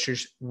higher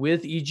pressures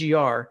with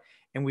EGR,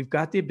 and we've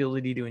got the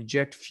ability to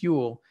inject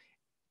fuel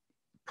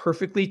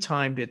perfectly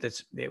timed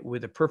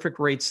with the perfect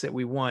rates that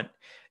we want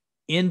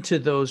into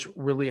those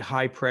really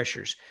high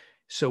pressures.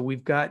 So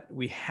we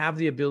have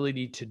the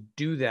ability to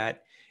do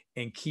that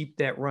and keep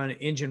that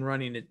engine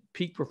running at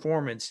peak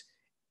performance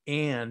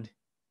and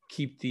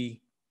keep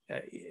the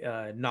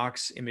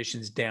NOx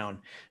emissions down.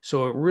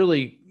 So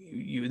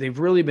they've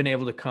really been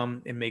able to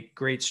come and make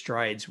great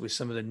strides with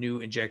some of the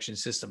new injection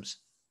systems.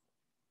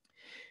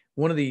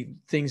 One of the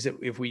things that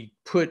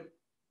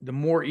the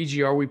more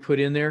EGR we put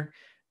in there,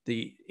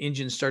 the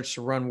engine starts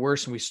to run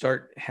worse, and we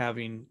start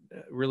having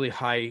really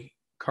high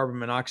carbon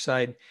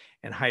monoxide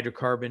and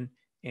hydrocarbon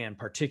and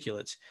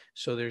particulates.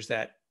 So there's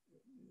that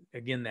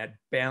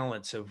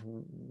balance of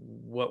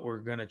what we're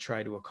going to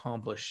try to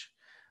accomplish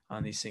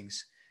on these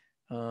things.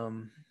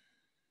 All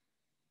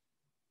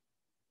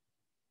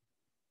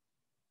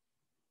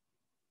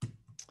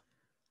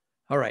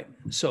right.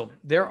 So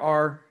there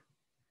are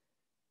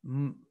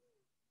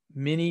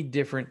many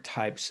different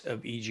types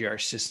of EGR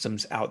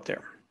systems out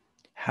there.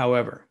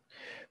 However,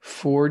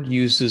 Ford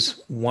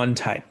uses one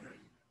type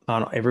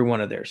on every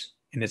one of theirs,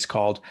 and it's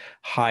called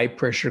high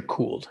pressure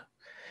cooled.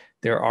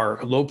 There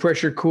are low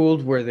pressure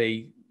cooled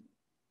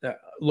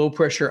low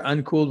pressure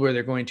uncooled, where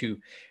they're going to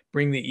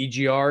bring the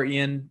EGR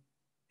in,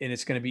 and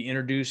it's going to be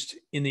introduced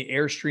in the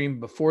airstream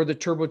before the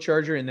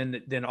turbocharger,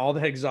 and then all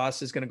that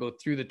exhaust is going to go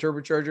through the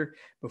turbocharger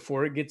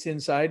before it gets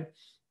inside.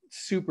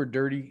 Super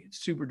dirty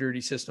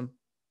system.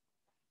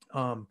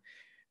 And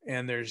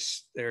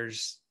there's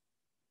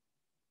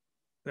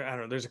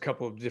a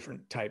couple of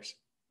different types,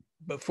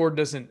 but Ford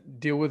doesn't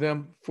deal with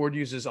them. Ford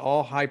uses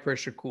all high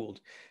pressure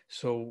cooled.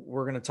 So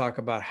we're going to talk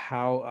about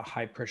how a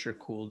high pressure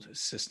cooled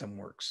system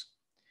works.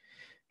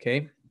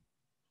 Okay.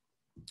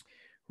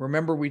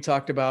 Remember, we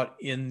talked about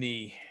in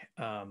the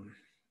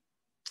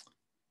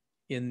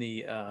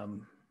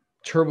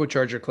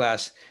turbocharger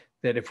class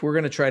that if we're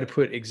going to try to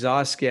put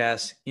exhaust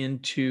gas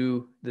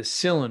into the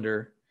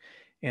cylinder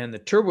and the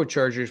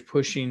turbocharger is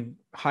pushing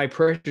high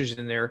pressures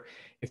in there,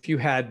 if you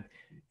had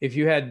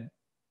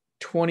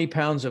 20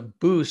 pounds of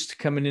boost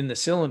coming in the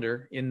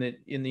cylinder in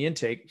the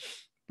intake,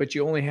 but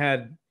you only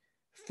had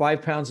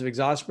 5 pounds of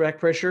exhaust back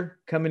pressure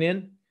coming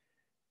in,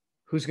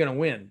 who's going to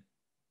win?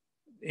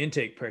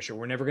 Intake pressure.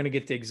 We're never going to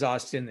get the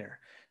exhaust in there.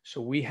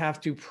 So we have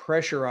to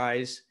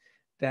pressurize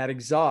that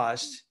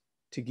exhaust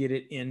to get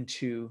it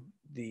into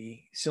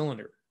the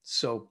cylinder.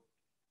 So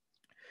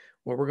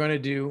what we're going to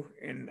do,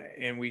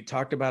 and we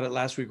talked about it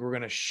last week, we're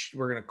going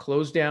to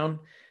close down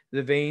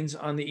the vanes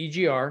on the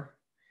EGR.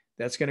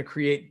 That's going to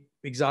create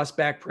exhaust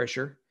back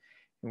pressure.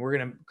 And we're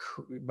going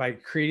to, by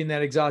creating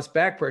that exhaust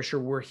back pressure,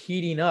 we're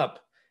heating up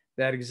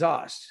that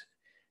exhaust.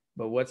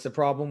 But what's the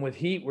problem with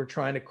heat? We're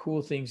trying to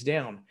cool things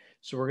down.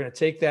 So we're going to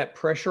take that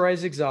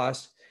pressurized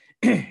exhaust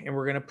and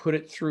we're going to put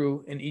it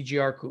through an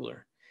EGR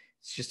cooler.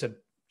 It's just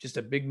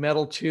a big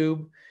metal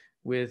tube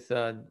with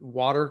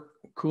water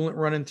coolant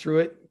running through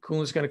it.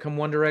 Coolant's going to come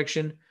one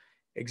direction.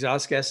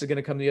 Exhaust gas is going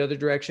to come the other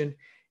direction.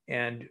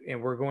 And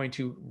we're going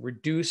to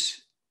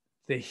reduce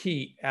the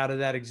heat out of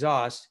that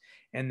exhaust.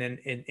 And then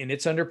and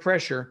it's under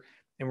pressure.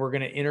 And we're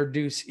going to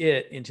introduce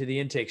it into the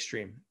intake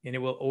stream. And it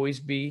will always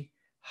be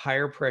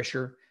higher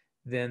pressure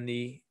than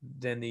the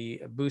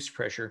boost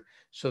pressure,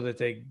 so that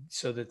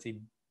the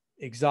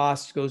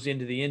exhaust goes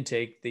into the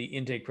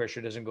intake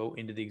pressure doesn't go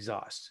into the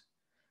exhaust.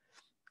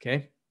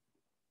 Okay.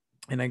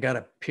 And I got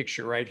a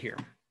picture right here.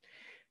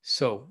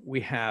 So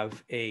we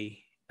have this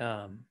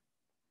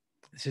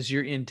is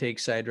your intake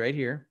side right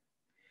here.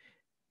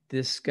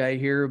 This guy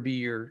here will be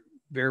your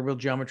variable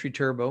geometry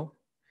turbo.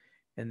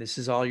 And this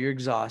is all your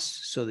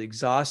exhaust. So the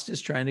exhaust is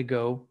trying to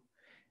go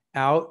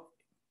out,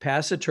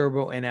 past the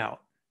turbo and out.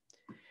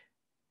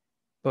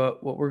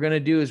 But what we're going to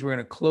do is we're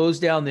going to close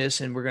down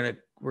this, and we're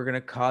going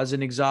to cause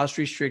an exhaust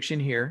restriction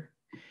here.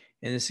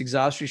 And this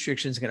exhaust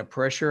restriction is going to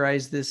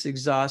pressurize this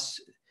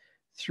exhaust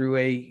through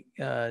a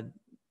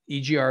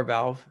EGR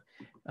valve.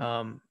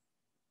 The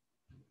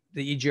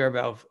EGR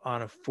valve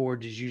on a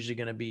Ford is usually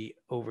going to be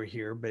over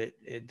here, but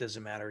it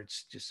doesn't matter.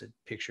 It's just a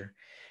picture.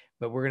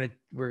 But we're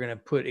going to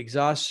put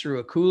exhaust through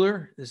a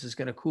cooler. This is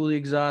going to cool the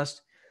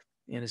exhaust,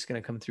 and it's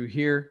going to come through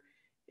here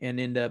and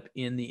end up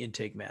in the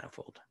intake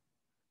manifold.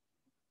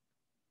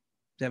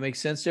 Does that make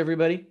sense to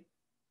everybody?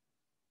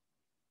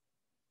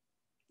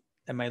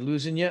 Am I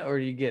losing you, or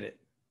do you get it?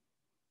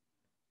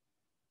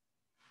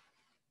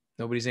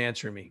 Nobody's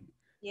answering me.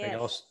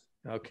 Yes.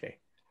 Okay.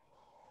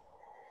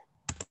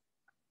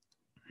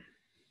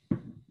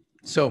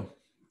 So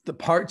the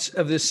parts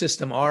of this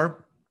system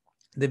are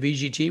the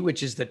VGT,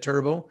 which is the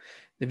turbo,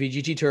 the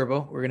VGT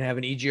turbo. We're going to have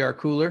an EGR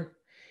cooler.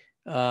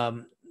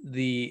 I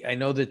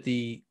know that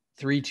the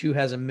 3.2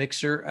 has a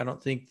mixer. I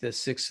don't think the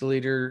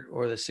 6-liter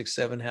or the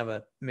 6.7 have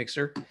a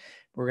mixer.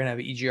 We're going to have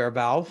an EGR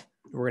valve.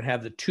 We're going to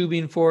have the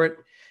tubing for it.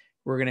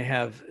 We're going to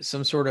have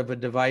some sort of a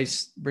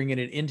device bringing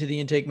it into the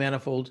intake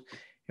manifold.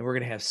 And we're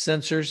going to have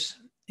sensors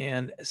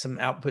and some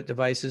output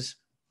devices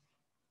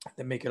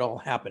that make it all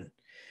happen.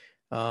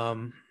 I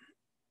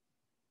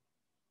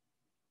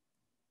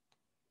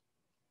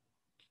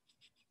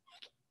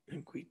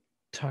think we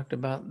talked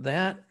about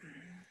that.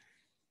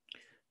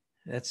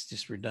 That's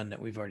just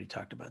redundant. We've already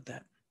talked about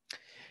that.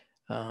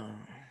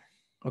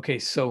 Okay,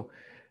 so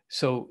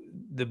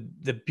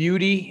the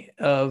beauty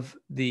of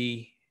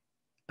the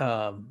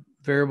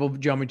variable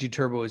geometry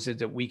turbo is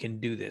that we can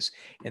do this,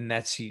 and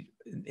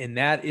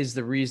that is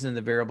the reason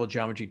the variable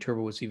geometry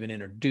turbo was even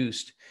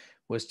introduced,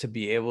 was to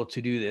be able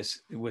to do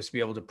this. It was to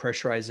be able to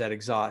pressurize that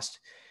exhaust.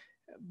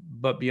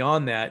 But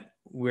beyond that,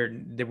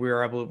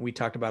 we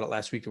talked about it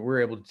last week, that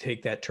we're able to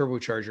take that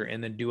turbocharger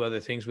and then do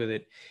other things with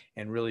it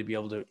and really be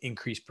able to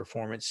increase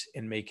performance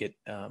and make it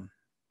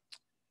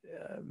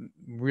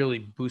really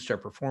boost our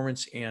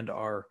performance and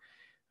our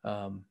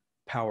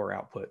power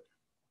output.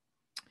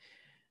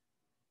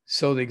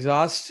 So the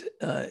exhaust,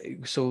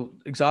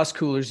 exhaust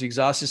coolers, the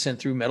exhaust is sent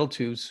through metal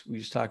tubes. We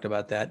just talked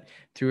about that,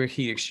 through a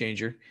heat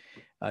exchanger.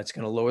 It's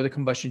going to lower the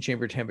combustion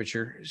chamber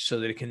temperature so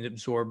that it can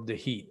absorb the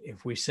heat.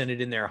 If we send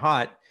it in there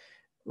hot,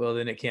 well,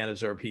 then it can't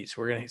absorb heat.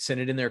 So we're going to send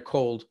it in there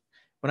cold.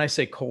 When I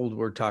say cold,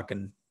 we're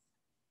talking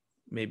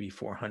maybe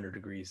 400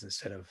 degrees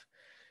instead of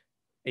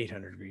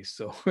 800 degrees.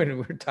 So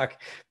we're talking,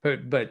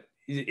 but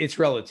it's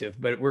relative,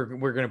 but we're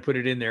going to put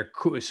it in there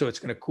so it's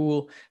going to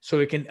cool so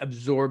it can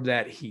absorb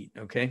that heat.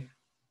 Okay.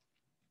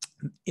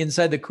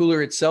 Inside the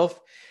cooler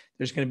itself,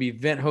 there's going to be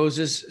vent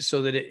hoses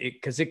so that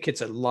because it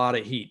gets a lot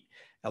of heat.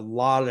 A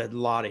lot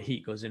of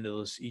heat goes into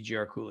those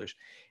EGR coolers.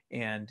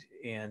 And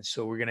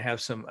so we're going to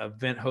have a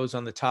vent hose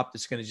on the top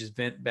that's going to just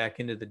vent back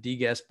into the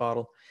degas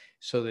bottle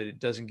so that it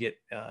doesn't get,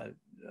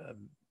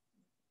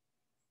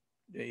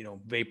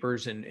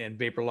 vapors and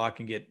vapor lock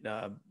and get,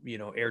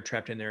 air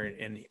trapped in there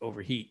and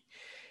overheat.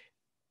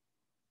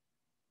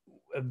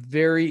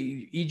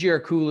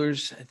 EGR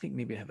coolers, I think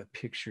maybe I have a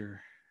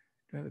picture.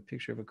 Do I have a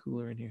picture of a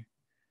cooler in here?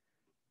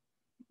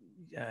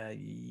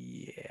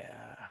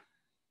 Yeah.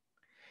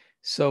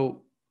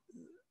 So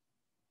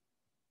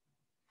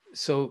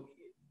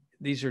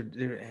these are,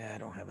 I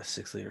don't have a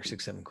 6-liter,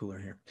 6.7 cooler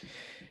here.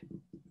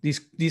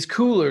 These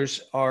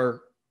coolers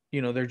are,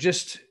 they're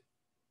just,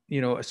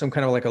 some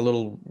kind of like a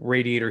little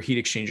radiator heat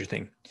exchanger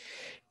thing.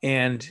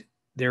 And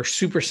they're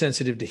super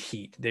sensitive to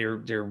heat. They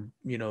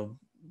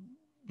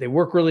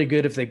work really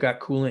good if they've got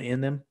coolant in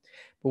them.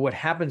 But what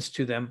happens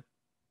to them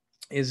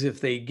is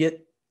if they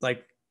get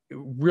like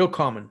real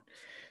common,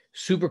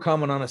 super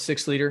common on a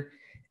 6-liter,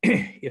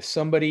 if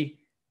something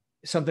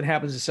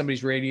happens to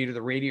somebody's radiator,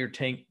 the radiator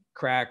tank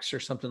cracks or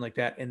something like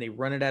that, and they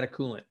run it out of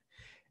coolant.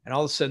 And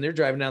all of a sudden they're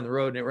driving down the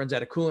road and it runs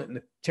out of coolant and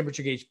the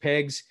temperature gauge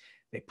pegs.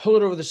 They pull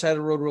it over the side of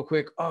the road real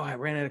quick. Oh, I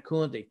ran out of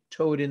coolant. They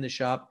tow it in the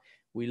shop.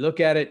 We look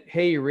at it.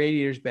 Hey, your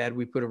radiator's bad.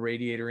 We put a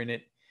radiator in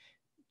it.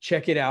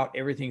 Check it out.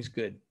 Everything's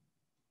good.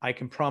 I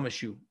can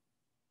promise you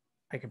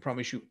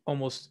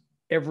almost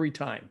every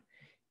time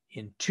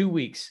in 2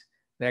 weeks,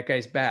 that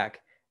guy's back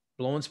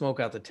blowing smoke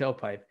out the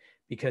tailpipe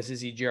because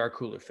his EGR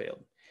cooler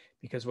failed.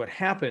 Because what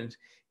happened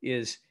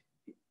is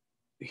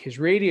his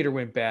radiator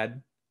went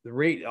bad.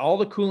 All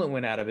the coolant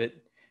went out of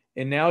it.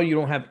 And now you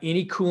don't have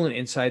any coolant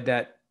inside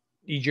that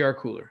EGR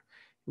cooler.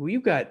 Well,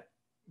 you've got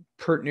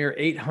pert near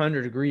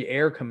 800 degree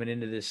air coming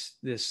into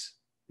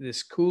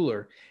this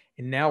cooler.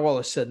 And now all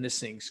of a sudden this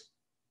thing's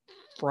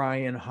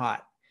frying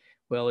hot.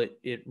 Well,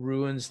 it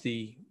ruins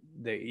they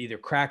either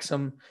cracks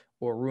them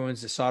or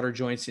ruins the solder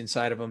joints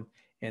inside of them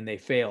and they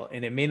fail.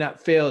 And it may not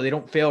fail. They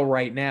don't fail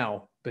right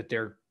now, but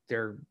they're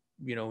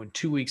in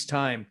 2 weeks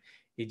time,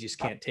 you just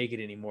can't take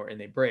it anymore and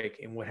they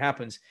break. And what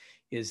happens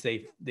is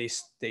they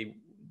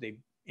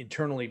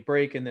internally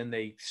break and then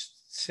they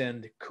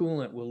send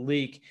coolant will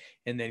leak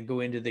and then go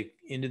into the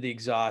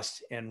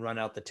exhaust and run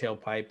out the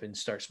tailpipe and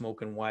start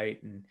smoking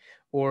white.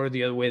 Or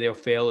the other way they'll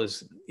fail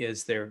is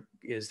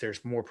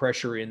there's more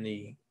pressure in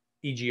the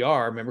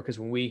EGR. Remember, because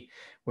when we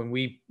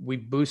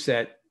boost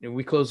that and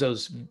we close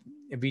those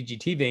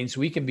VGT vanes,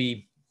 we can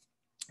be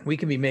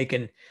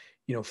making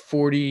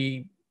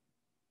 40,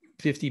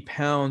 50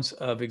 pounds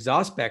of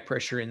exhaust back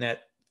pressure in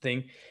that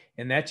thing,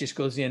 and that just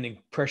goes in and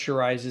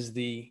pressurizes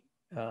the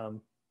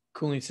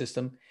cooling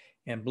system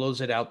and blows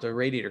it out the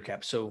radiator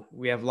cap. So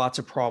we have lots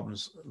of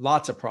problems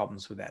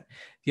with that.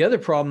 The other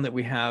problem that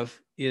we have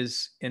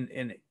is,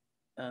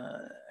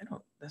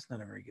 that's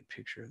not a very good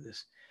picture of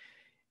this.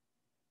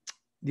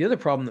 The other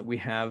problem that we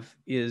have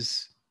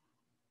is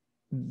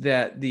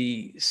that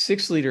the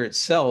 6-liter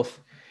itself,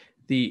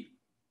 the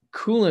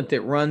coolant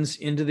that runs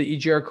into the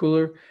EGR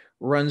cooler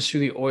runs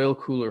through the oil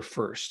cooler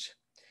first.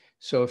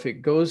 So if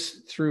it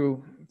goes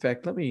through, in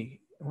fact, I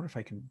wonder if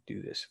I can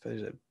do this. If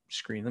there's a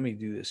screen, let me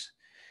do this.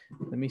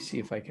 Let me see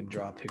if I can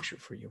draw a picture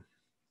for you.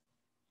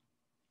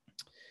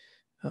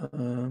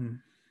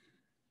 I'm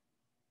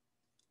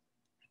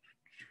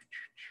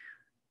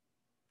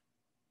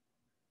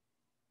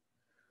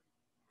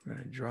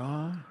going to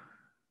draw.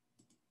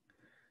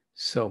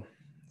 So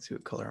let's see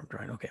what color I'm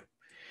drawing. Okay.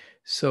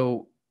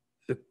 So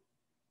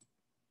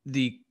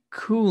the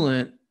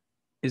coolant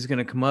is going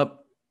to come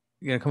up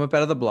out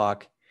of the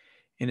block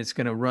and it's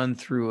going to run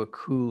through a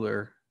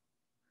cooler,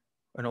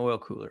 an oil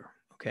cooler.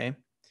 Okay.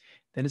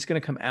 Then it's going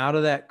to come out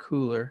of that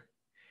cooler,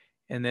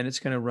 and then it's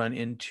going to run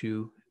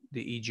into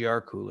the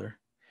EGR cooler.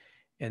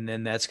 And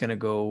then that's going to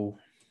go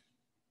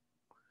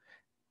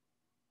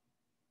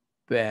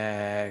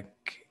back.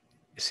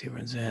 See, it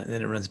runs that, and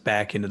then it runs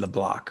back into the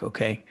block.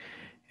 Okay.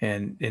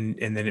 And then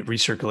it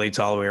recirculates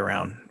all the way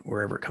around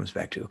wherever it comes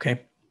back to.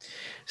 Okay.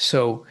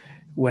 So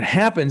what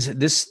happens,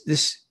 this,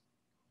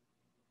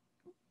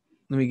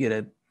 let me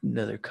get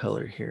another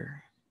color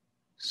here.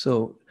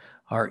 So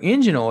our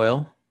engine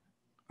oil,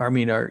 our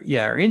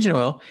engine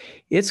oil,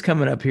 it's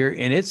coming up here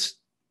and it's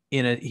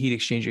in a heat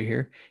exchanger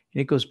here,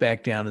 and it goes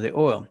back down to the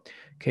oil.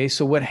 Okay.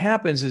 So what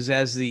happens is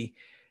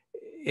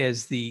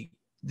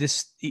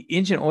this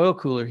engine oil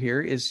cooler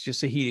here is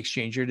just a heat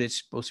exchanger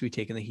that's supposed to be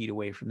taking the heat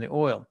away from the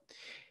oil.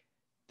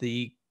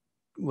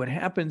 What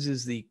happens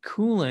is the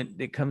coolant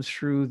that comes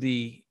through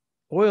the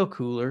oil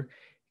cooler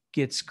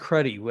gets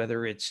cruddy,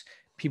 whether it's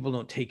people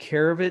don't take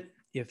care of it.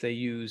 If they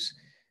use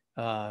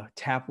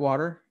tap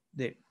water,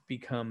 that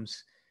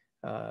becomes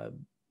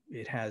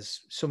it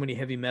has so many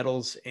heavy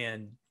metals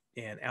and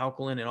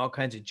alkaline and all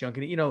kinds of junk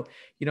in it.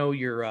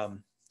 Your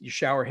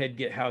shower head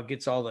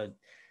gets all the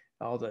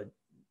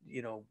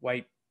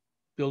white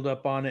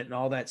buildup on it and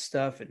all that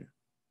stuff, and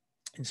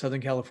in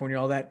Southern California,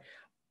 all that.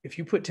 If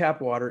you put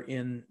tap water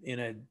in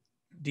a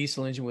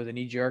diesel engine with an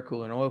EGR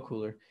cooler and oil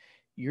cooler,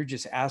 you're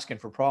just asking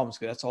for problems,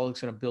 because that's all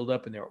that's going to build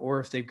up in there. Or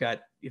if they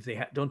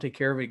don't take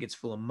care of it, it gets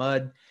full of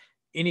mud,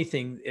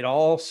 anything, it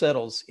all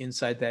settles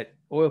inside that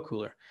oil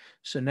cooler.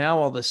 So now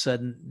all of a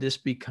sudden this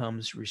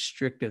becomes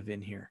restrictive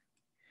in here,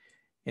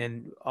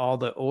 and all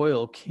the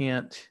oil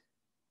can't,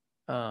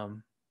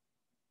 you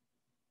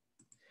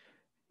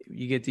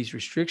get these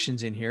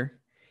restrictions in here,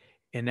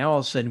 and now all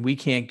of a sudden we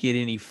can't get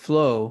any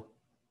flow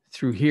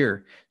through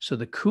here. So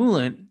the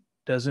coolant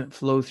doesn't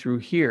flow through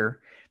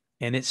here,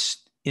 and it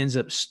ends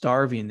up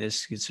starving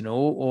this. It's an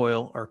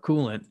oil or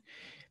coolant,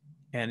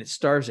 and it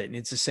starves it. And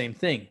it's the same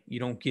thing.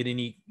 You're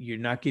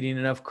not getting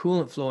enough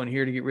coolant flow in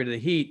here to get rid of the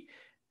heat.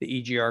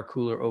 The EGR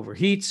cooler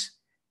overheats,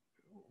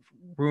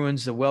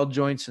 ruins the weld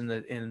joints and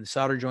the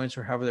solder joints,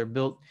 or however they're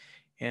built,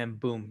 and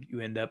boom, you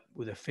end up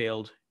with a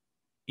failed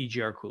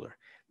EGR cooler.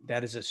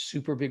 That is a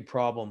super big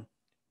problem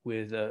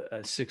with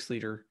a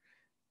 6-liter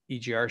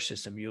EGR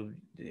system.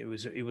 It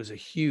was a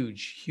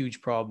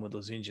huge problem with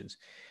those engines.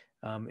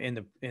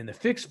 And the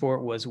fix for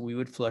it was we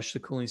would flush the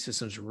cooling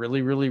systems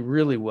really, really,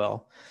 really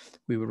well.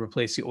 We would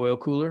replace the oil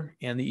cooler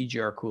and the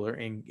EGR cooler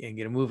and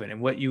get them moving.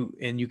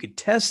 And you could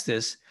test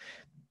this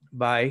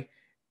by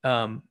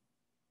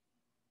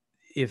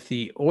if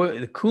the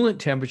coolant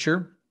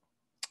temperature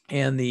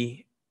and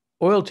the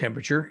oil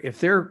temperature, if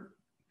they're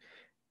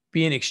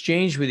being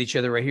exchanged with each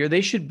other right here,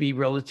 they should be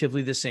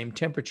relatively the same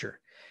temperature.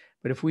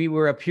 But if we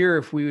were up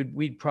here,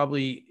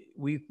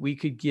 we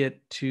could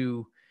get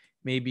to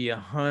maybe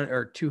 100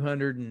 or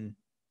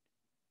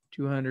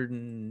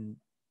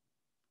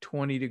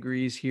 220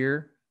 degrees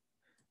here.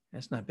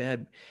 That's not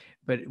bad,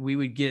 but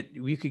we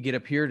could get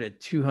up here to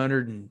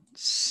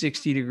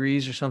 260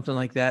 degrees or something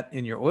like that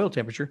in your oil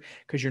temperature,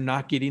 because you're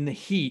not getting the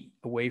heat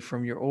away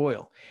from your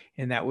oil.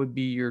 And that would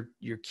be your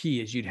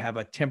key, is you'd have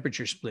a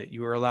temperature split.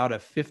 You were allowed a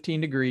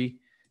 15-degree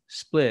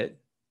split.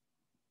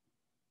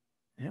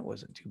 That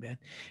wasn't too bad.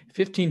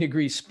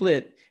 15-degree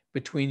split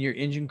between your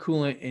engine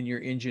coolant and your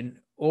engine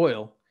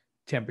oil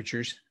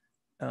temperatures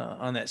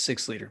on that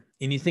 6-liter.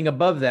 Anything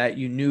above that,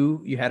 you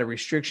knew you had a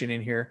restriction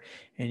in here,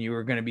 and you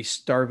were going to be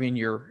starving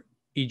your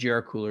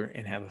EGR cooler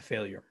and have a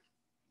failure.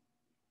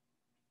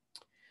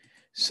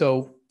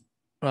 So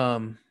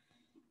the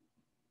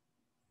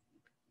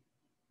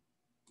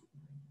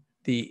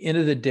end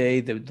of the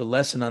day, the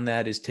lesson on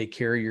that is take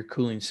care of your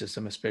cooling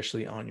system,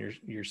 especially on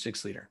your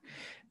 6-liter.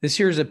 This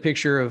here is a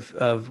picture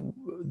of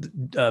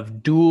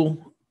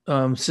dual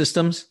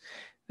systems.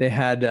 They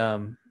had, let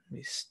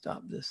me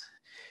stop this.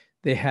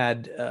 They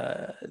had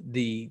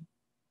the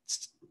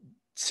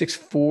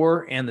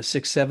 6.4 and the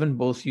 6.7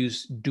 both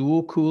use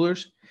dual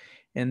coolers.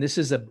 And this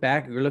is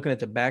you're looking at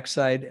the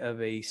backside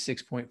of a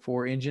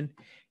 6.4 engine.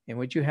 And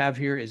what you have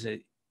here is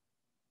a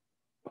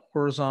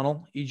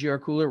horizontal EGR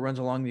cooler. It runs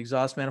along the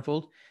exhaust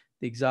manifold.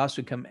 The exhaust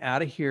would come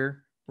out of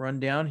here, run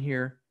down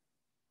here,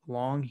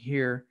 along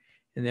here,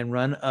 and then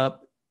run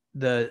up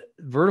the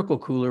vertical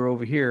cooler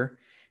over here,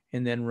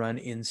 and then run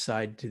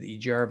inside to the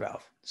EGR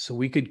valve. So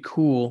we could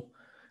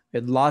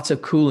had lots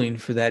of cooling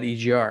for that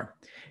EGR.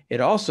 It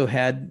also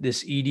had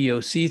this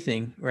EDOC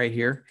thing right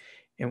here,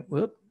 and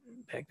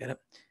back that up.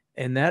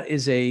 And that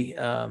is this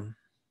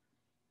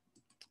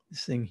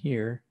thing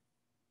here,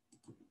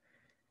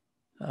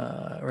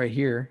 right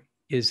here,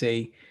 is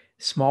a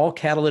small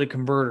catalytic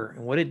converter.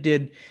 And what it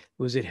did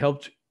was it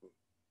helped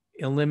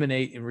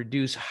eliminate and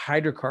reduce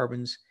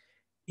hydrocarbons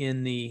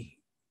in the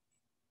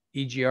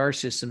EGR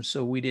system,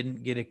 so we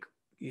didn't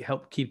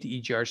help keep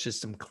the EGR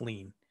system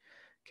clean.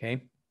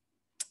 Okay.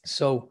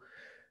 So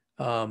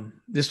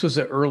this was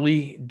an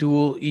early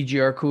dual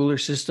EGR cooler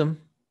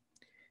system.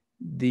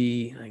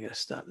 I got to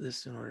stop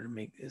this in order to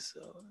make this.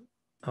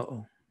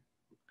 I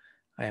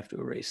have to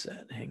erase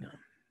that. Hang on.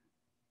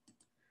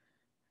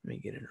 Let me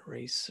get an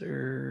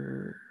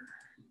eraser.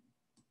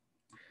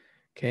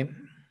 Okay.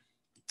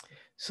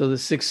 So the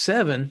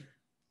 6.7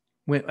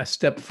 went a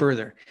step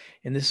further,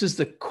 and this is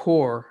the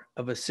core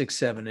of a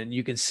 6.7. And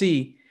you can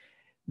see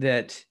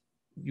that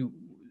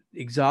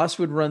exhaust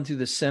would run through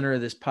the center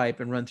of this pipe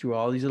and run through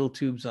all these little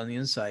tubes on the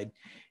inside.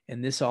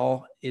 And this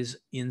all is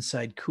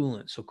inside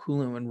coolant. So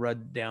coolant would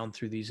run down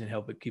through these and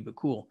help it keep it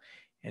cool.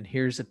 And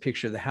here's a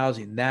picture of the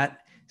housing that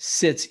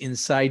sits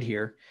inside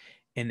here,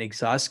 and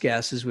exhaust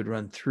gases would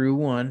run through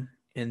one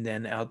and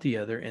then out the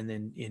other and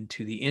then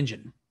into the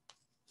engine.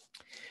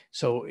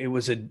 So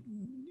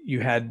you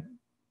had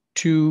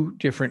two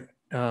different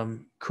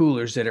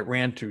coolers that it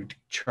ran through to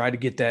try to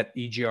get that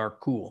EGR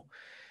cool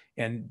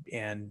and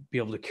be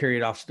able to carry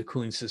it off to the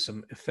cooling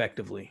system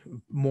effectively,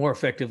 more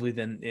effectively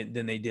than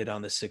they did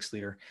on the 6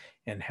 liter,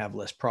 and have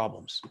less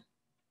problems.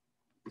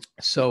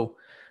 So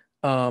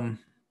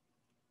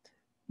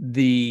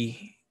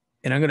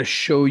and I'm going to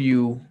show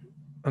you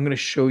in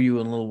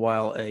a little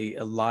while a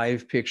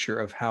live picture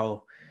of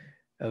how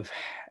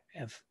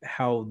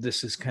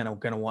this is kind of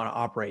going to want to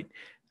operate.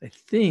 I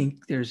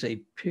think there's a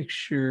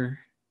picture.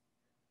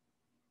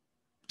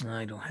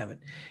 I don't have it.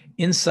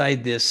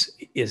 Inside this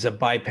is a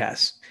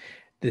bypass.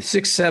 The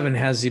 6.7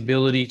 has the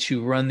ability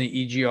to run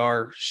the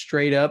EGR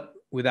straight up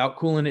without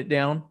cooling it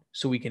down,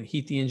 so we can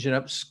heat the engine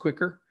up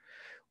quicker,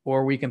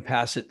 or we can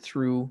pass it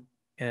through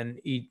and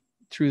eat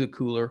through the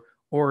cooler,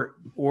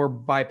 or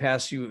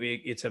bypass you.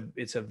 It's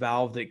a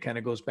valve that kind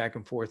of goes back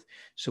and forth,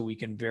 so we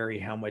can vary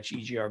how much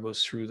EGR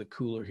goes through the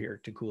cooler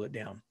here to cool it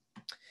down.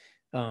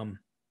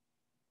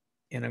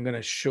 And I'm going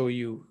to show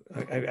you,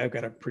 I've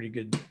got a pretty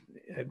good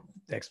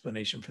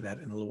explanation for that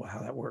in a little while,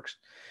 how that works.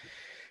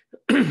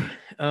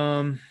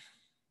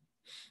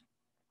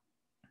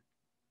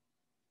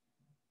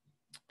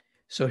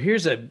 So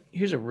here's a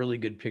really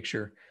good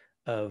picture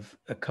of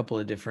a couple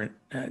of different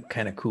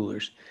kind of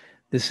coolers.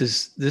 This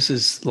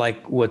is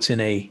like what's in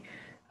a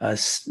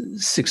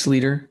 6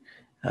 liter,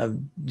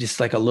 just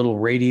like a little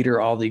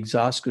radiator. All the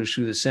exhaust goes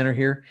through the center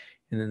here,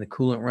 and then the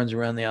coolant runs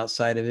around the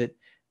outside of it.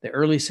 The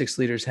early 6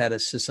 liters had a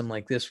system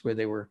like this where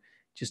they were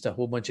just a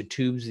whole bunch of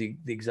tubes the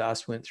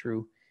exhaust went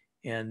through,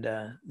 and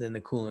then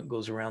the coolant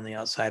goes around the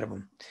outside of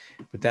them.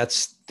 But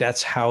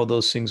that's how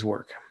those things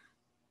work.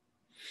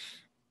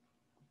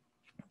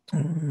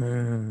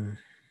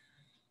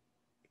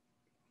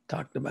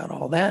 Talked about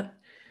all that.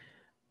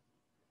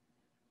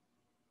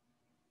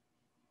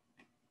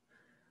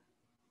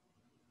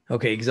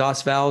 Okay,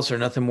 exhaust valves are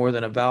nothing more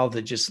than a valve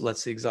that just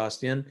lets the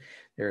exhaust in.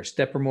 They're a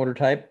stepper motor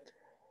type,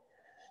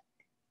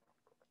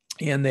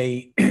 and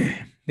they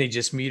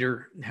just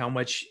meter how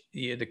much.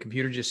 The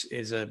computer just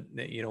is a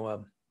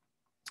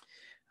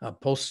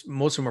pulse.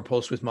 Most of them are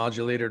pulse width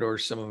modulated, or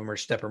some of them are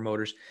stepper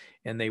motors,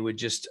 and they would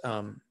just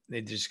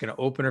they're just going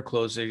to open or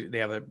close.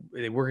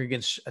 They work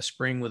against a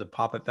spring with a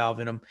pop-up valve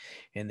in them,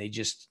 and they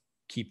just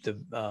keep the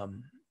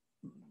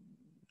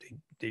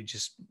they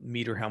just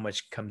meter how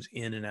much comes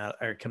in and out,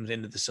 or comes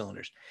into the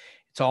cylinders.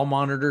 It's all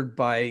monitored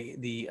by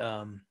the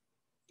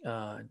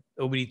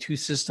OBD2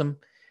 system,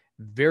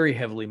 very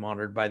heavily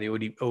monitored by the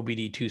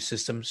OBD2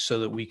 system, so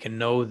that we can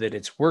know that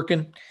it's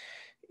working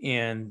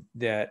and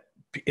that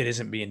it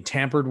isn't being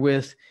tampered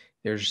with.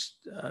 There's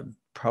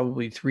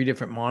probably 3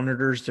 different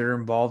monitors that are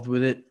involved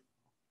with it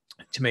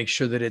to make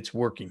sure that it's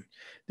working.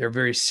 They're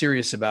very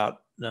serious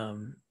about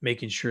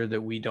making sure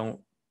that we don't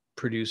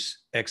produce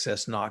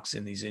excess NOx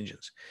in these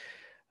engines.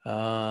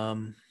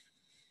 I'm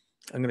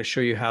going to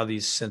show you how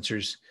these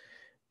sensors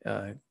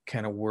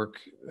kind of work.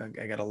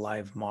 I got a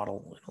live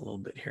model in a little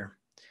bit here.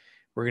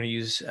 We're going to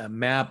use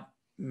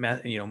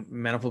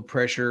manifold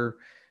pressure,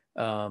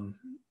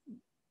 EBP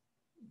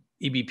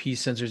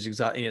sensors,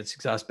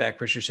 exhaust back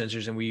pressure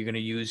sensors, and we're going to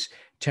use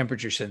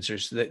temperature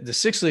sensors. The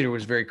 6 liter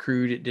was very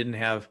crude. It didn't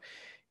have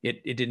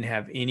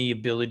any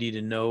ability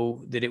to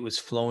know that it was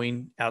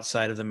flowing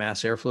outside of the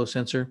mass airflow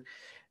sensor.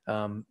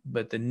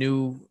 But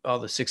all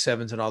the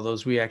 6.7s and all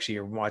those, we actually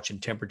are watching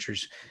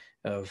temperatures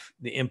of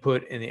the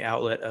input and the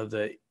outlet of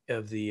the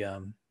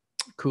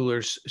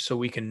coolers, so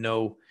we can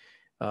know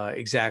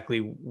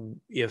exactly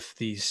if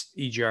these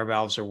EGR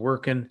valves are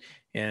working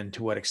and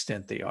to what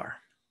extent they are.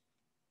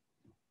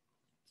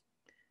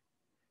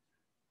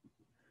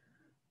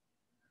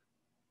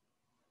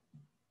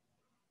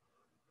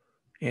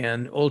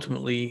 And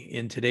ultimately,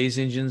 in today's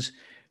engines,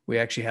 we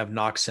actually have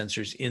NOx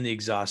sensors in the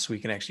exhaust, so we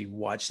can actually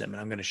watch them.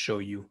 And I'm going to show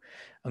you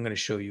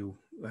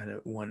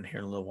one here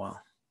in a little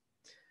while.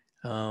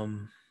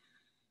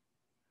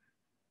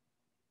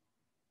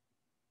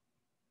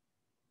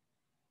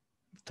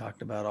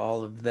 Talked about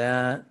all of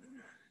that.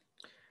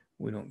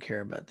 We don't care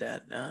about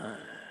that.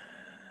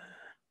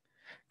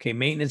 Okay,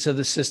 maintenance of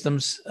the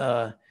systems.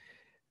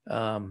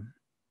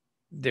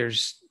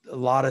 There's a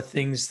lot of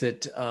things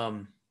that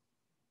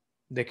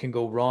that can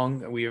go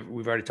wrong.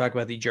 We've already talked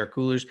about the EGR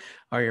coolers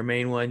are your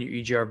main one.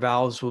 Your EGR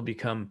valves will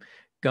become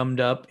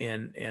gummed up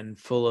and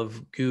full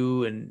of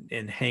goo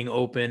and hang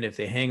open. If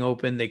they hang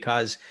open, they'll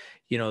cause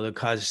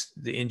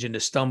the engine to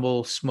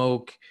stumble,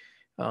 smoke,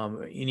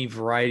 any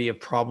variety of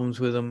problems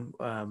with them.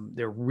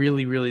 They're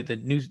really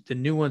the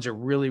new ones are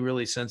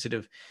really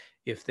sensitive.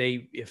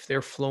 If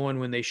they're flowing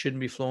when they shouldn't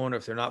be flowing, or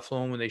if they're not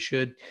flowing when they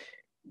should,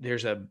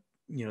 there's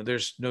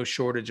no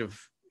shortage of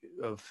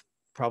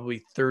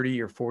probably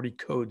 30 or 40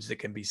 codes that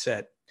can be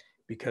set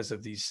because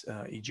of these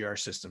EGR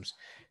systems.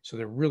 So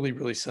they're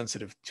really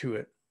sensitive to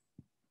it.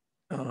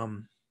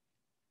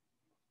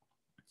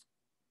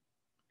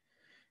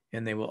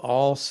 And they will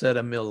all set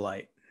a mill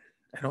light.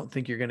 I don't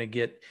think you're going to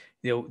get,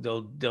 they'll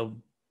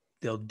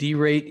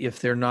derate if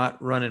they're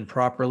not running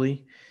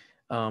properly,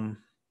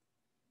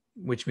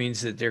 which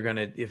means that they're going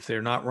to, if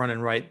they're not running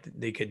right,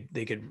 they could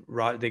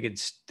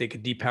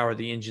depower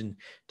the engine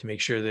to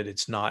make sure that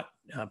it's not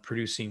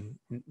producing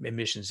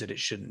emissions that it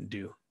shouldn't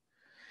do.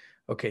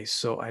 Okay,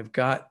 so I've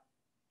got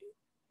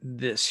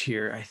this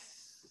here.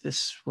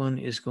 This one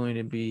is going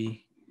to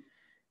be,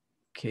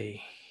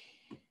 okay.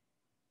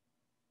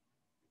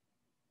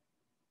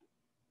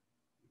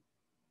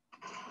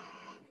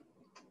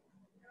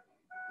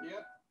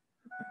 Yep.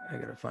 I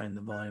gotta find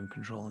the volume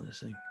control on this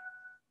thing.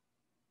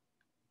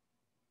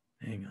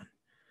 Hang on.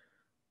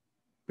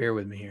 Bear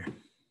with me here.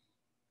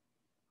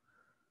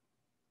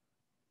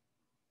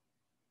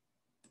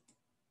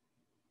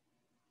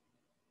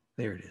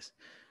 There it is.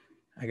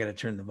 I got to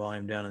turn the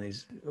volume down on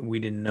these. We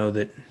didn't know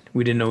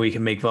we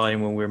can make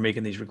volume when we were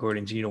making these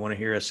recordings. You don't want to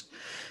hear us.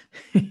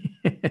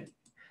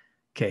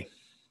 Okay.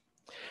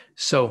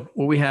 So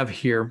what we have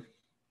here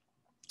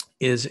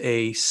is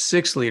a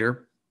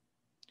 6-liter,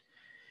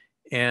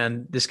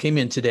 and this came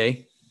in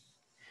today,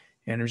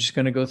 and I'm just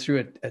going to go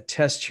through a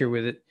test here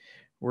with it.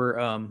 We're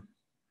going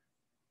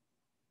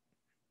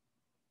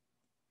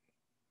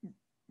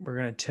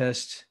to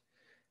test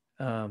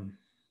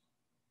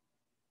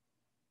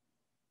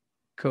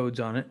codes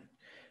on it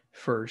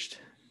first.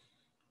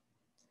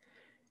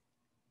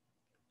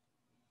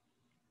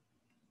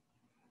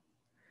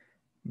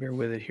 Bear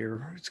with it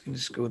here. It's going to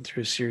just go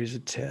through a series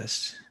of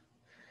tests.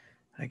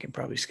 I can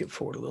probably skip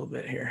forward a little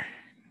bit here.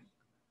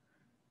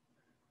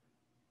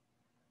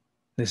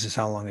 This is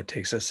how long it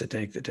takes us to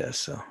take the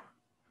test. So.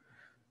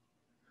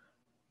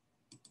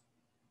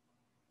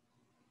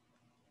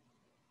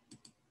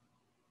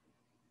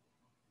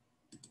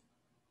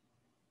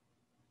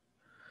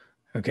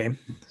 Okay,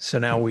 so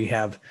now we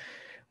have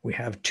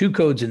 2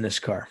 codes in this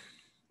car.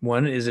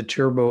 One is a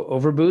turbo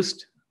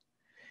overboost,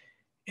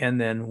 and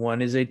then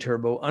one is a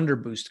turbo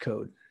underboost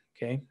code.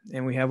 Okay,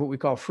 and we have what we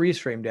call freeze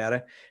frame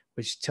data,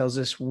 which tells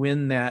us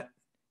when that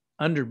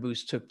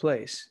underboost took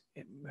place.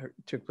 It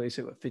took place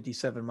at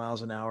 57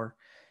 miles an hour,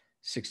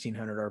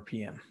 1600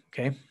 RPM.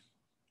 Okay,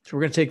 so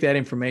we're going to take that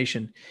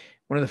information.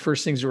 One of the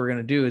first things that we're going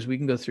to do is we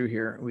can go through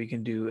here. We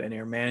can do an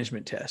air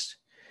management test.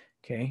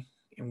 Okay.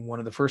 And one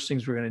of the first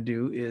things we're going to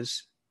do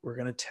is we're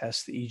going to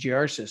test the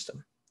EGR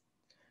system.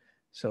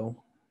 So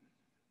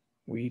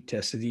we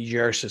tested the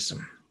EGR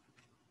system.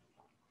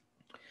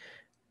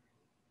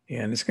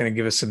 And it's going to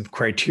give us some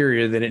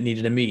criteria that it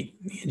needed to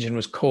meet. The engine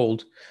was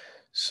cold,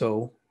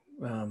 so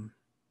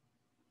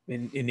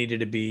it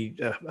needed to be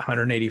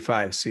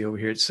 185. See over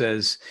here, it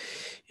says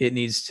it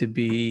needs to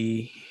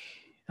be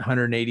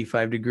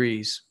 185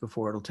 degrees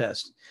before it'll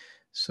test.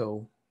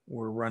 So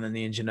we're running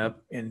the engine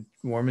up and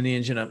warming the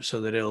engine up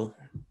so that it'll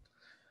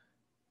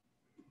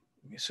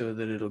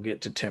get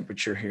to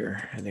temperature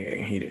here. I think I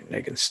can heat it.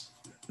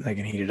 I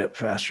can heat it up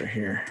faster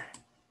here.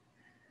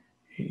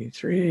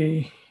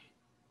 83,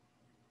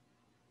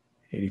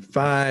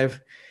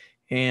 85,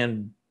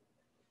 and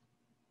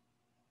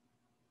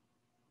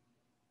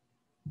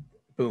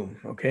boom.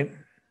 Okay.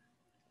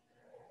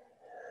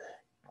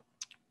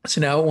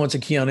 So now it wants a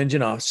key on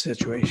engine off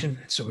situation.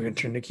 So we're going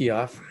to turn the key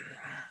off.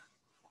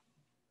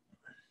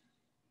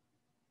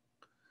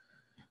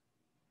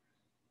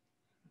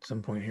 At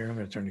some point here, I'm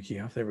going to turn the key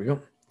off. There we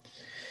go.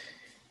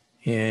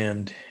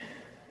 And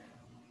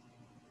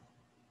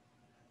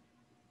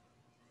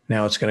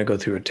now it's going to go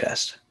through a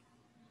test.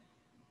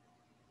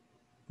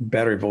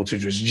 Battery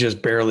voltage was just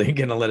barely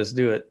going to let us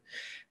do it.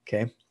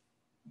 Okay.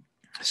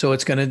 So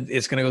it's going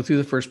to go through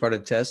the first part of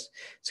the test.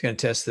 It's going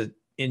to test the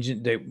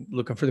engine. They're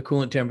looking for the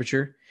coolant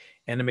temperature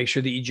and to make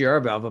sure the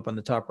EGR valve up on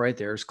the top right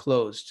there is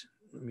closed.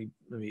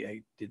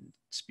 I didn't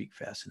speak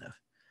fast enough.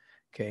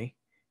 Okay.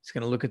 It's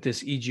going to look at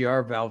this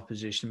EGR valve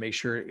position, make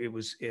sure it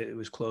was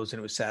closed and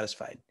it was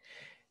satisfied.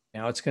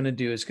 Now it's going to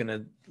do is going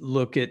to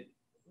look at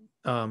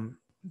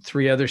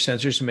 3 other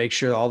sensors to make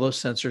sure all those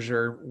sensors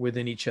are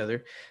within each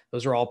other.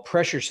 Those are all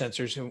pressure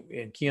sensors,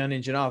 and key on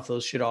engine off,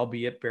 those should all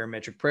be at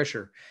barometric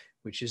pressure,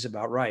 which is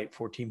about right,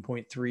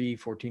 14.3,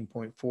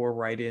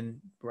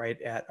 14.4,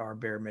 right at our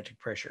barometric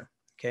pressure.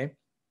 Okay.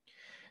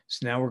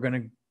 So now we're going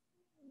to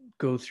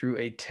go through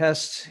a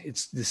test.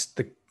 It's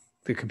the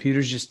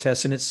computer's just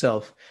testing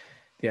itself.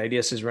 The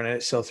IDS is running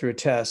itself through a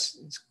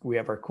test. We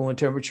have our coolant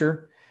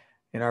temperature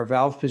and our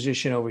valve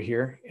position over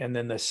here. And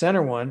then the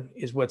center one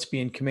is what's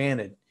being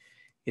commanded.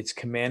 It's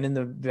commanding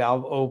the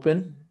valve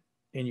open,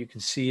 and you can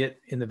see it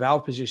in the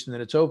valve position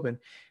that it's open,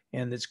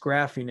 and it's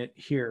graphing it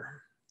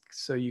here.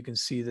 So you can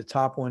see the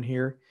top one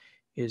here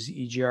is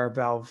EGR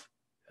valve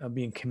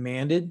being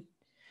commanded.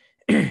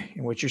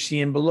 And what you're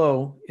seeing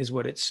below is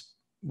what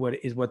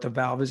the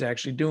valve is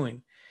actually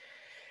doing.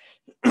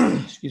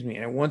 Excuse me.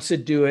 And it wants to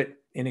do it,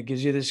 and it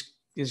gives you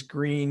this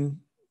green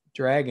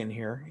dragon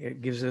here.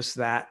 It gives us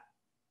that.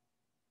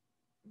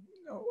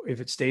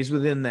 If it stays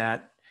within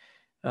that,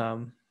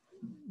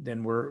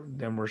 then we're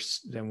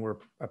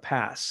a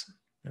pass.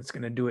 It's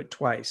going to do it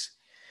twice.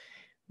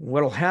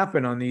 What'll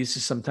happen on these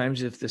is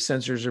sometimes if the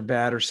sensors are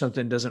bad or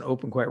something doesn't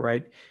open quite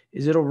right,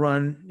 is it'll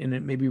run, and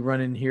it maybe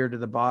run in here to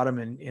the bottom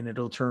and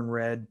it'll turn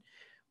red,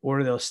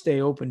 or they'll stay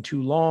open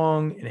too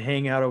long and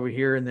hang out over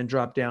here and then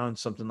drop down,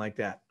 something like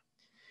that.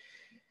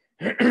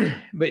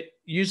 But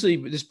usually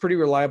this is pretty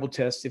reliable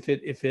test. If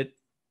it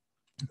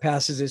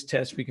passes this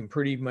test, we can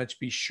pretty much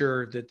be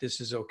sure that this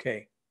is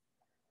okay.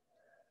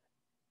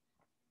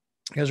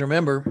 Because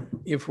remember,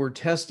 if the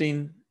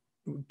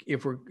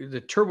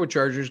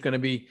turbocharger is going to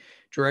be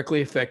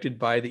directly affected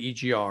by the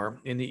EGR,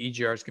 and the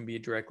EGR is going to be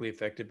directly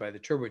affected by the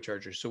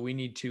turbocharger. So we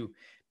need to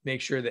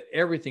make sure that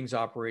everything's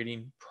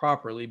operating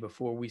properly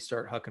before we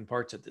start hucking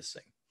parts at this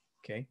thing.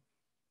 Okay.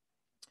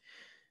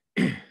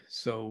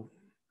 So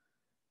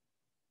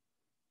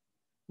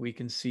we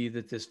can see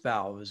that this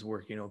valve is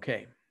working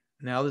okay.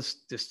 Now this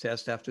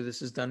test, after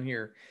this is done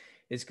here,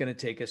 it's going to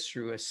take us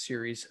through a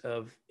series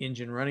of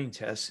engine running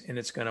tests, and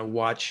it's going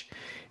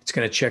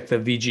to check the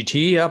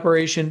VGT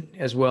operation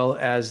as well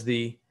as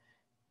the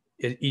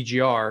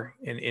EGR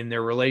and in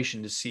their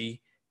relation to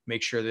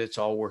make sure that it's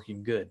all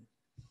working good.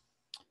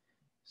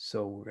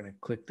 So we're going to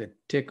click the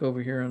tick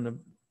over here on the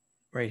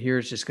right here.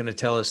 It's just going to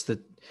tell us that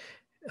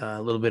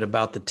a little bit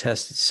about the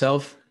test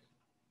itself.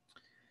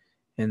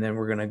 And then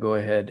we're going to go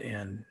ahead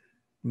and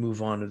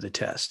move on to the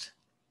test.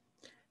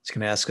 It's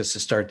going to ask us to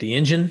start the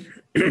engine.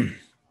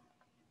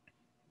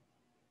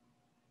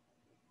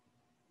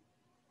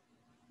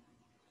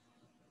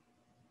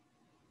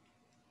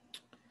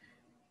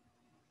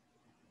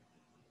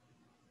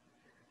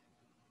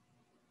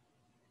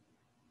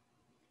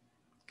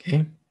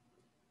 Okay.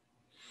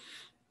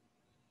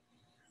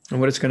 And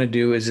what it's going to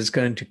do is it's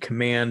going to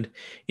command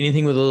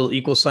anything with a little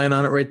equal sign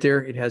on it right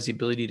there. It has the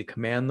ability to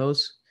command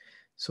those.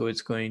 So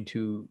it's going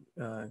to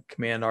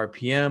command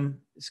RPM.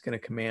 It's going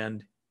to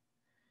command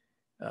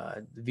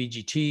the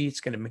VGT. It's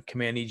going to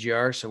command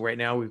EGR. So right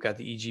now we've got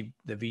the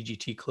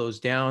VGT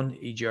closed down.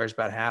 EGR is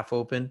about half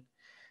open.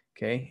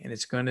 Okay. And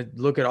it's going to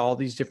look at all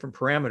these different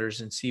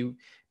parameters and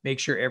make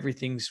sure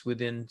everything's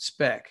within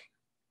spec.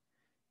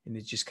 And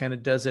it just kind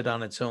of does it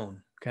on its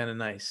own. Kind of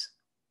nice.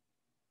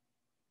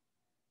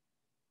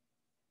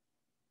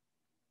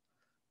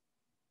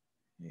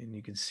 And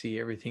you can see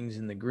everything's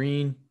in the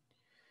green.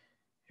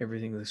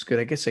 Everything looks good.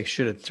 I guess I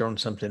should have thrown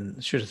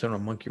a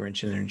monkey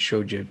wrench in there and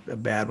showed you a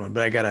bad one,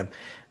 but I got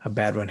a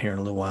bad one here in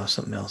a little while,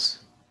 something else.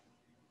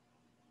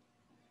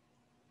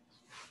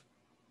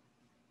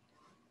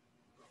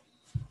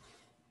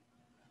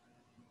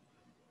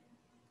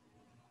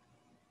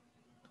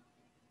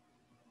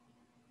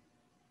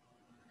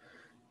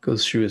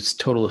 Goes through its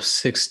total of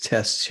 6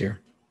 tests here.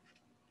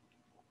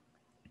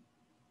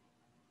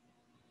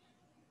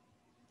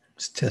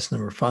 It's test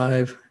number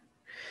 5.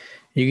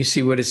 You can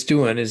see what it's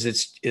doing is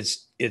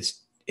it's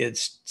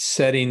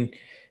setting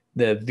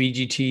the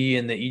VGT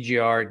and the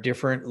EGR at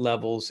different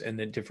levels and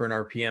the different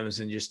RPMs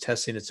and just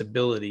testing its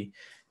ability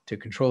to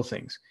control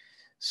things.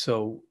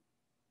 So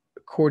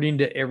according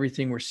to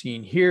everything we're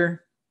seeing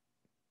here,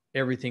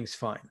 everything's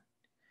fine.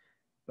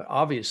 But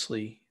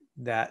obviously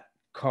that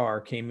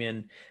car came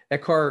in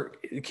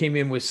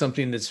with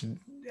something that's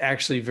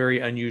actually very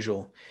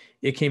unusual.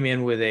 It came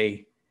in with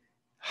a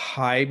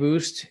high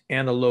boost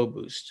and a low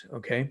boost.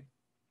 Okay.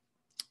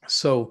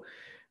 So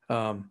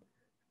an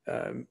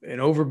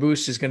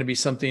overboost is going to be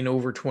something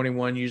over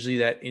 21. Usually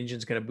that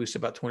engine's going to boost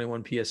about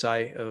 21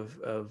 PSI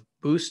of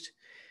boost.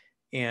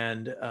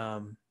 And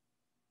and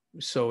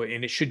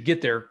it should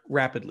get there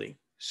rapidly.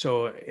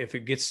 So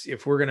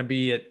if we're going to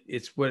be at,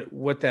 it's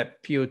what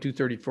that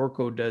P0234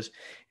 code does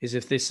is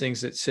if this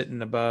thing's at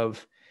sitting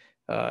above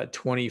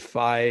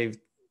 25,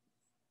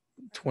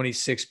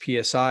 26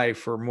 PSI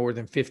for more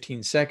than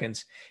 15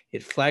 seconds,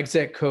 it flags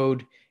that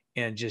code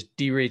and just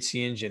derates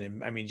the engine.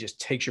 And I mean, just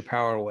takes your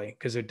power away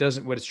because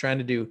what it's trying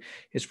to do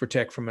is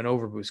protect from an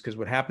overboost. Because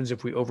what happens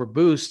if we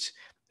overboost,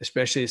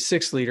 especially a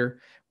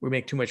 6-liter, we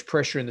make too much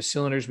pressure in the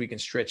cylinders. We can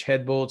stretch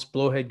head bolts,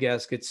 blow head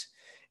gaskets,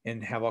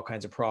 and have all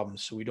kinds of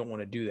problems. So we don't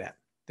want to do that.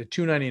 The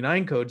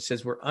 299 code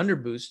says we're under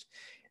boost.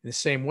 In the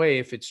same way,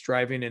 if it's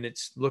driving and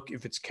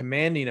if it's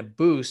commanding a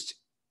boost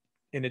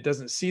and it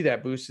doesn't see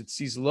that boost, it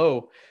sees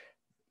low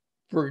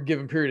for a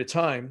given period of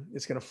time,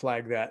 it's going to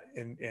flag that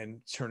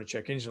and turn a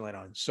check engine light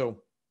on.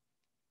 So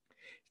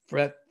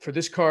for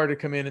this car to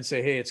come in and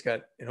say, hey, it's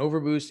got an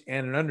overboost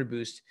and an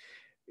underboost,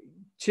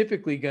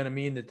 typically going to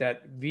mean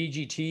that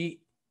VGT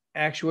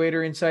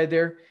actuator inside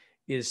there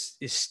is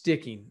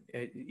sticking,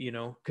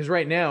 because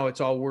right now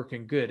it's all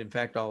working good. In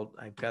fact,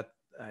 I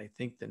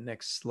think the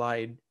next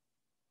slide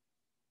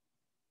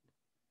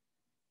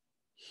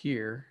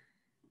here.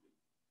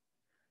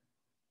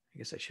 I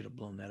guess I should have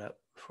blown that up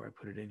before I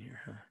put it in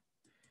here, huh?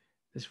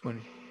 This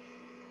one.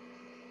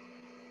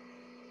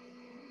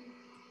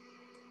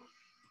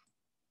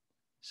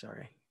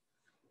 Sorry.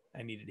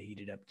 I needed to heat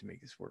it up to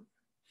make this work.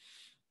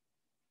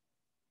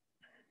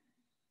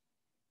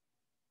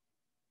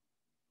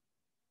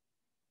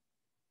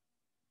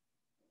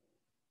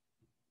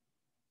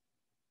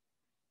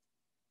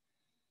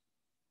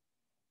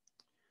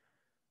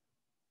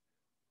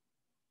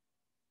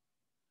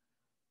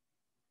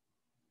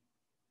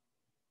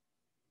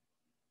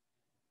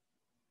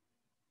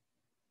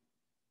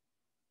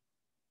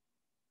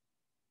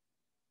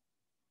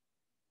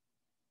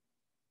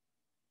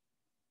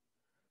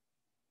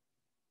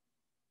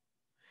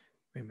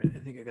 Wait a minute.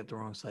 I think I got the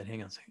wrong slide.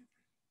 Hang on a second.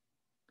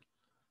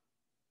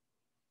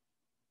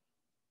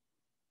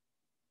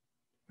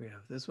 We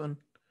have this one.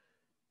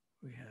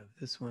 We have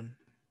this one.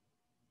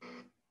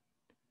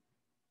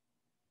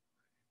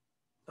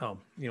 Oh,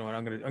 you know what?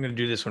 I'm gonna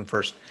do this one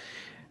first.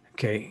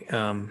 Okay.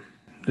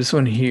 This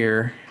one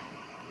here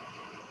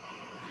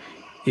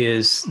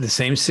is the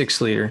same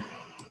 6 liter.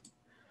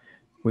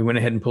 We went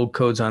ahead and pulled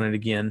codes on it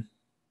again,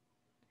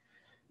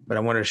 but I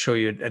wanted to show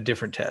you a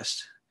different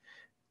test.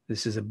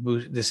 This is a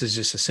boost. This is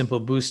just a simple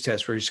boost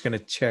test. We're just going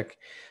to check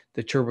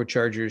the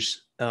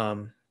turbocharger's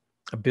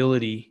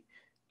ability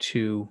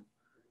to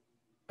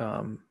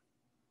the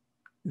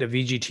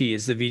VGT.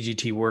 Is the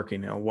VGT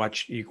working? Now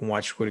watch. You can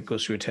watch what it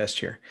goes through a test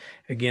here.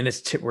 Again,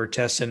 we're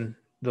testing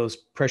those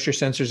pressure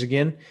sensors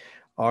again.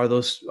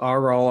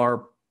 Are all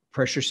our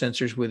pressure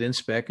sensors within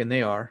spec? And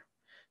they are.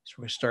 So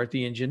we're going to start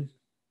the engine.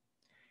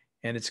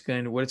 And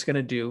what it's going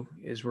to do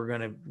is we're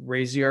going to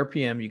raise the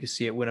RPM. You can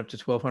see it went up to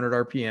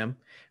 1200 RPM.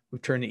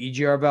 We've turned the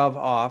EGR valve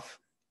off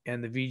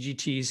and the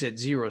VGT is at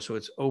 0, so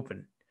it's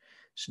open.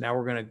 So now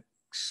we're going to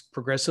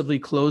progressively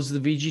close the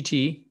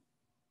VGT.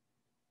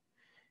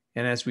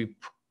 And as we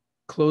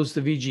close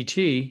the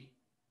VGT,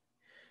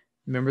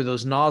 remember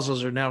those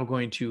nozzles are now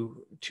going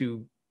to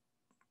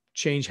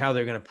change how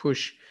they're going to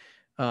push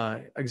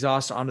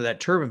exhaust onto that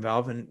turbine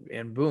valve,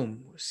 and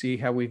boom, see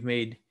how we've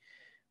made.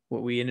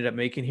 What we ended up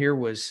making here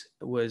was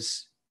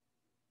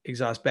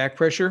exhaust back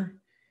pressure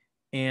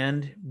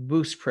and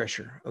boost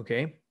pressure.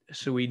 Okay,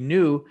 so we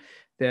knew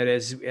that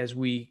as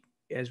we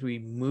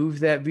move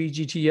that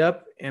VGT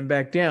up and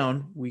back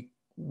down,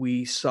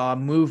 we saw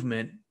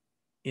movement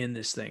in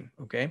this thing.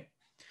 Okay,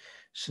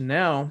 so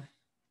now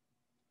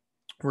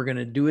we're going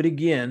to do it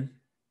again.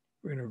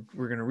 We're going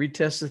to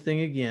retest the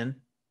thing again.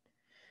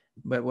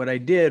 But what I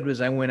did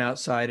was I went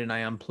outside and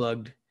I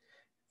unplugged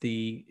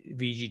the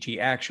VGT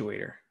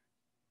actuator.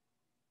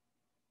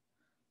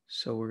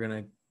 So we're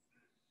going to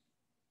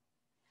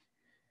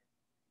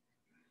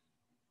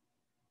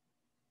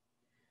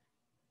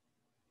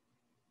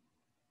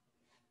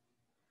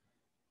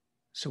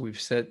we've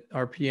set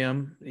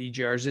RPM,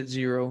 EGR's at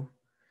 0,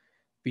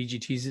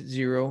 VGT's at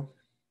 0.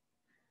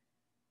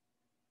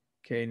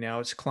 Okay, now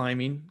it's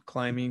climbing.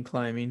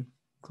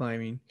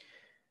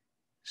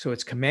 So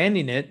it's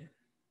commanding it,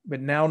 but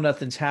now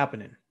nothing's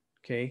happening.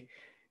 Okay.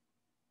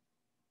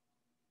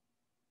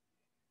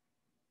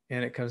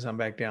 And it comes on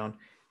back down.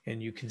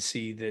 And you can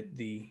see that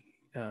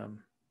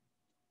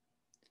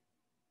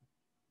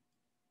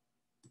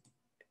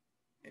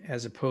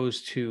as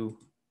opposed to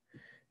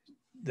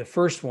the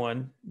first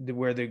one,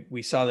 where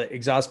we saw the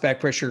exhaust back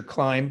pressure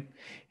climb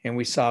and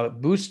we saw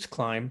boost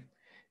climb,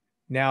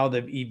 now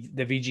the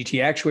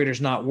VGT actuator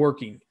is not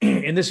working.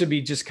 And this would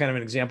be just kind of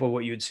an example of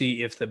what you would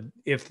see if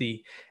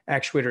the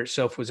actuator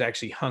itself was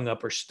actually hung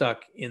up or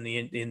stuck in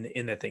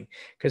that thing.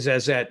 Because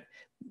as that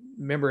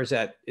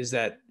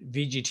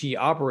VGT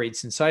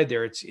operates inside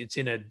there, it's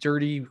in a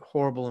dirty,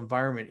 horrible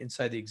environment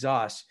inside the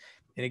exhaust,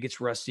 and it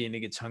gets rusty and it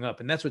gets hung up.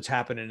 And that's what's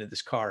happening to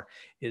this car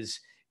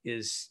is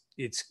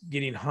it's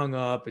getting hung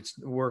up. It's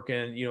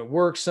working,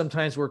 works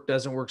sometimes,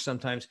 doesn't work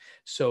sometimes.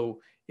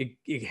 So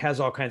it has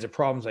all kinds of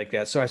problems like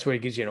that. So that's why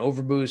it gives you an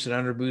overboost and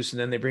underboost, and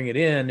then they bring it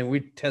in and we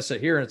test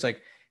it here and it's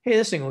like, hey,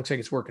 this thing looks like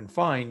it's working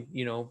fine,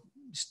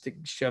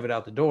 shove it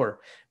out the door,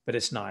 but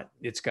it's not.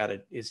 It's got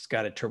a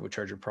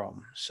turbocharger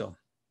problem. So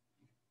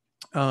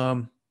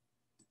so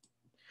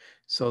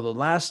the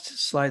last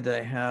slide that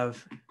I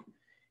have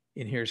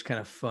in here is kind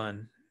of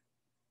fun.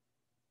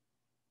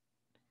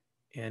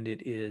 And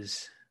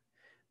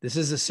this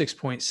is a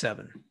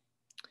 6.7.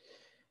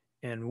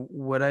 And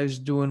what I was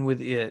doing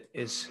with it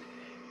is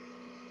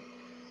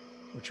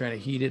we're trying to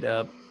heat it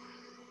up.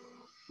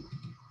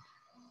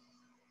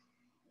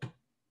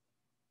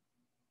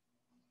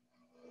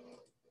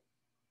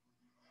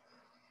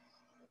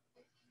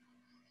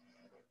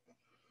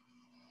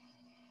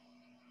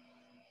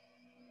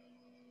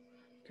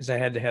 Because I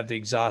had to have the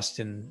exhaust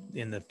in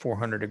the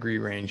 400 degree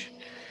range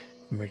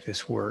to make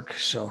this work.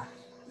 So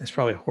it's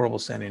probably horrible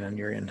standing on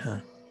your end, huh?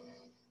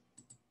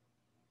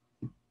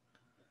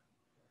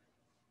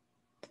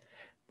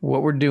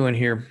 What we're doing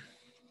here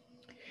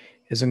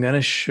is I'm going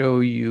to show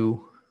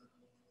you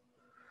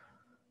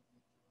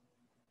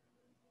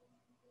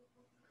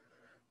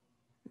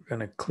we're going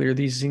to clear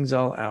these things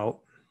all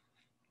out,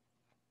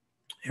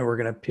 and we're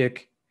going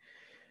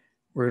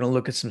to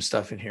look at some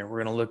stuff in here.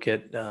 We're going to look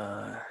at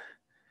the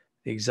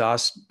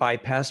exhaust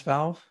bypass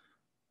valve.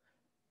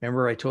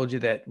 Remember I told you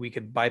that we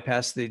could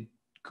bypass the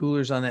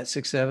coolers on that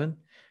 6.7?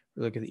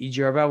 We look at the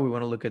EGR valve. We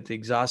want to look at the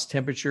exhaust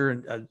temperature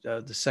and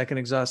the second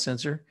exhaust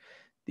sensor,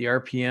 the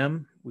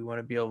RPM. We want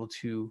to be able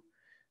to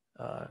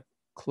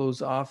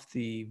close off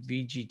the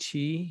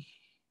VGT.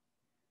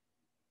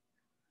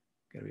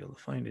 Got to be able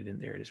to find it in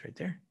there. It is right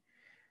there.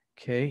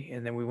 Okay,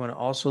 and then we want to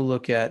also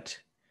look at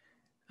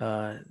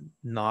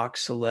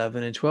NOx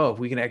 11 and 12.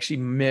 We can actually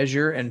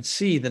measure and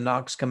see the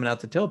NOx coming out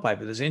the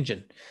tailpipe of this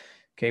engine.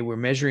 Okay, we're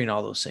measuring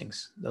all those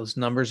things. Those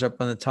numbers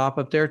up on the top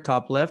up there,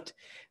 top left,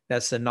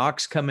 that's the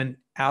NOx coming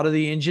out of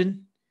the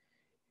engine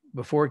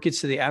before it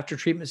gets to the after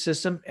treatment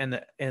system, and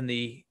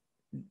the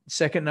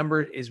second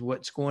number is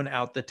what's going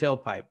out the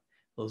tailpipe.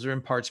 Those are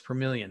in parts per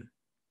million.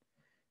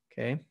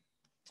 Okay,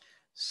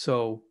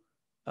 so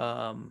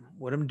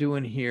what I'm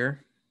doing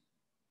here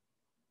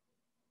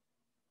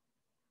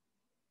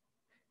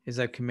is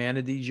I've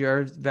commanded the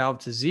EGR valve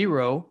to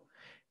 0.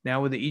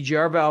 Now with the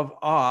EGR valve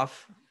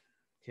off,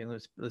 okay,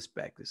 let's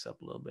back this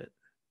up a little bit.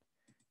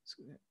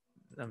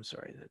 I'm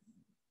sorry, that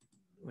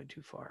went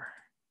too far.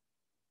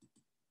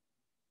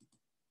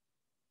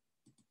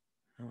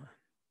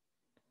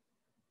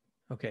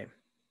 Okay.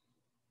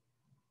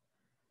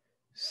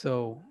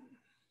 So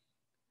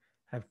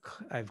I've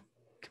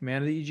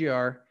commanded the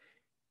EGR.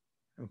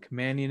 I'm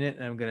commanding it,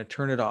 and I'm going to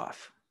turn it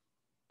off.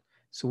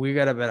 So we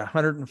got about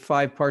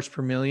 105 parts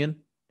per million.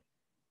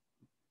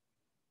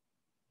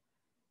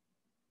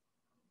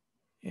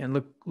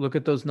 And look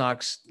at those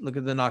NOx. Look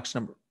at the NOx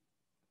number.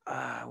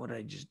 What did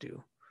I just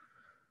do?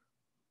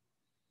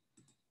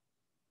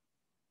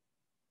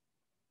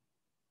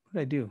 What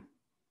did I do?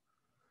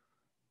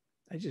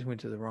 I just went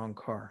to the wrong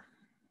car.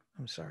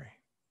 I'm sorry.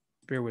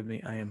 Bear with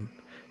me. I am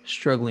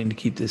struggling to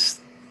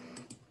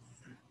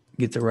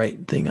get the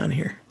right thing on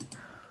here.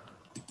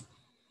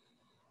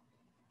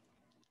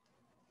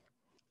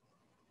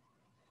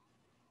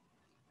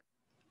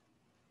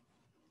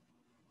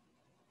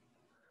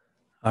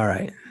 All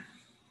right.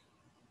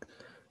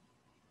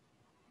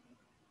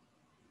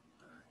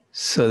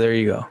 So there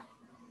you go.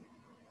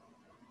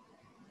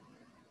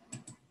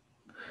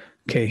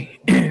 Okay,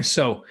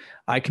 so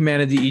I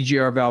commanded the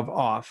EGR valve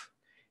off,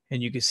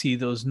 and you can see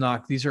those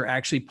NOx. These are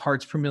actually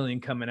parts per million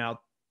coming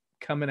out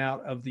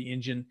of the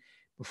engine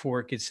before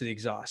it gets to the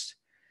exhaust.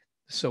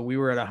 So we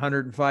were at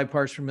 105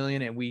 parts per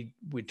million, and we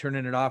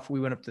turning it off. We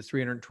went up to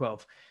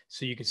 312.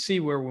 So you can see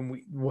where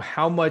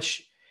how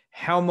much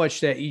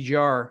that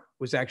EGR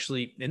was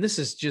actually, and this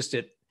is just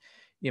at,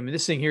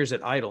 this thing here is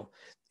at idle,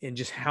 and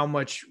just how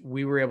much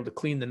we were able to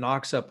clean the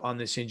NOx up on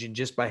this engine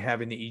just by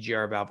having the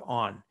EGR valve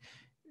on.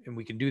 And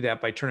we can do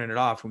that by turning it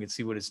off. We can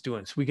see what it's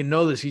doing. So we can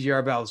know this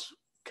EGR valve's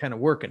kind of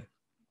working.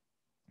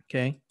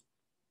 Okay.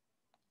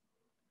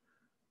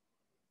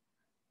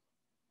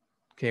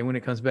 Okay, when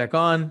it comes back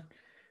on,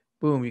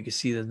 boom, you can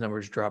see the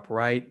numbers drop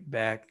right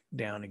back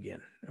down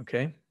again.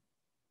 Okay.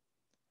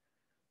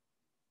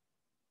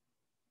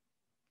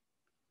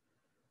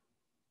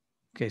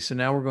 Okay, so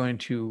now we're going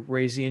to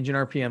raise the engine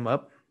RPM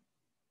up.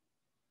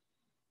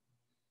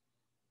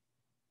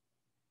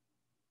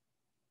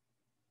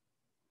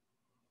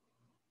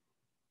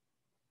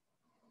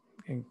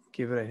 And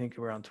give it, I think,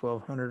 around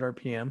 1200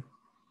 RPM,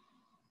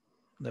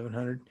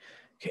 1100.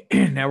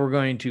 Okay, now we're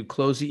going to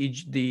close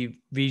the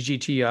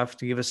VGT off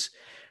to give us,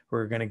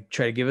 we're going to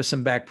try to give us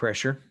some back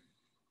pressure.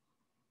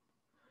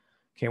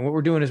 Okay, and what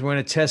we're doing is we're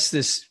going to test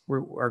this.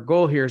 Our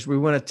goal here is we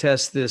want to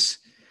test this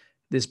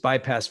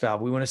bypass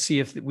valve. We want to see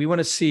if the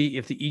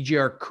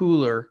EGR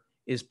cooler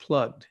is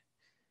plugged.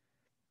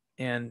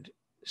 And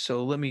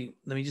so let me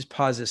just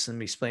pause this and let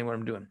me explain what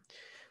I'm doing.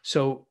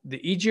 So the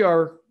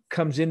EGR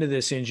comes into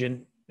this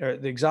engine, or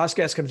the exhaust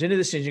gas comes into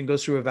this engine,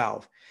 goes through a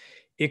valve.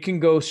 It can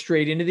go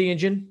straight into the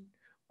engine,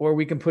 or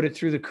we can put it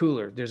through the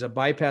cooler. There's a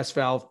bypass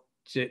valve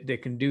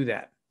that can do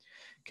that.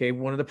 Okay,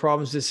 one of the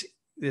problems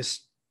this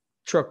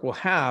truck will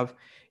have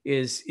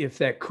is if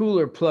that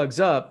cooler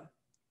plugs up,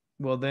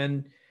 well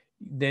then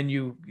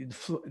the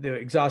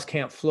exhaust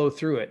can't flow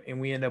through it, and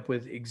we end up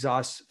with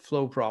exhaust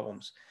flow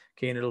problems.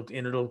 Okay,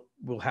 and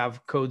we'll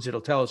have codes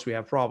that'll tell us we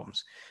have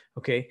problems.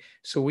 Okay,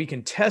 so we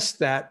can test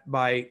that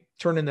by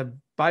turning the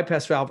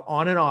bypass valve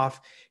on and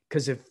off,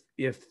 because if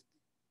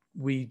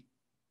we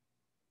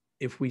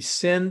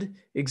send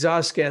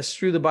exhaust gas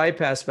through the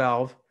bypass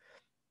valve,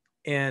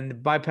 and the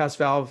bypass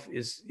valve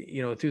is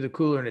through the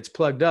cooler and it's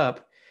plugged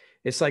up,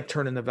 it's like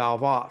turning the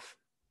valve off,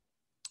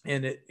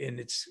 and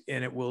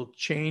it will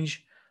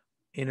change,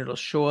 and it'll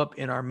show up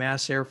in our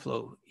mass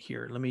airflow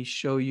here. Let me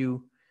show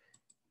you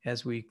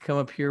as we come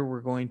up here.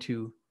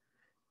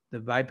 The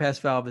bypass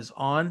valve is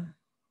on,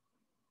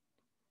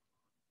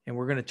 and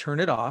we're going to turn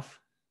it off.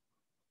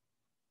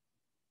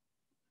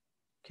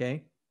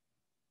 Okay.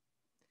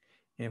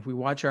 And if we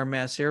watch our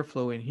mass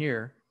airflow in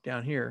here,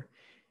 down here,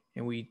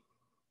 and we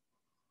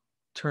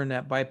turn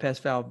that bypass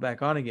valve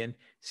back on again,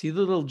 see the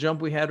little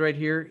jump we had right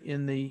here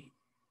in the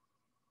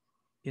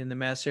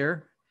mass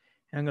air?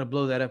 And I'm going to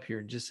blow that up here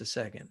in just a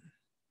second.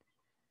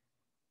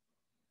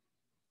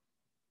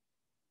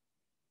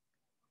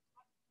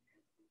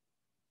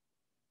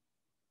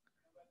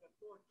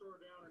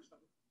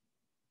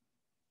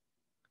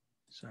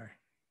 Sorry,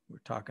 We're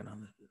talking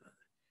on the,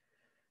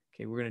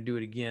 okay, we're going to do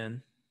it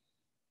again.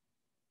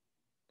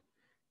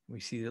 We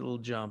see the little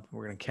jump.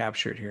 We're going to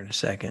capture it here in a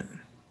second.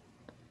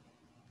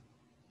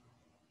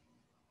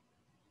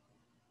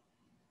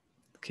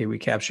 Okay, we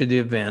captured the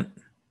event.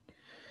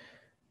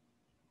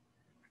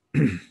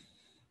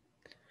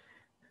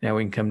 Now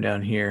we can come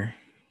down here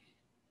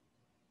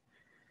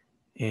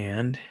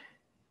and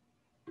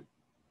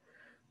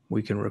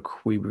we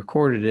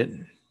recorded it.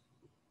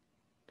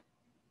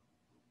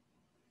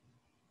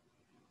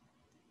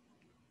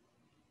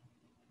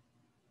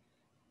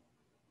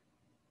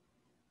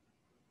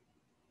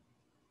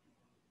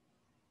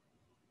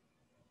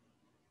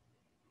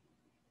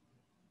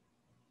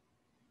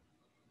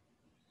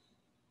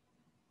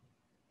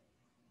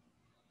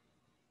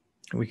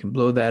 We can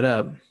blow that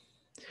up,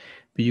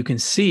 but you can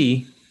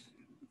see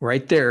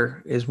right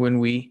there is when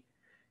we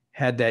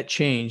had that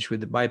change with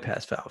the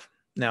bypass valve.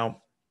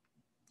 Now,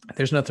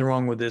 there's nothing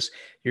wrong with this.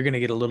 You're going to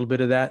get a little bit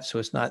of that, so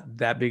it's not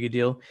that big a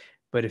deal.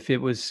 But if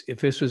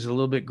this was a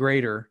little bit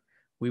greater,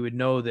 we would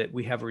know that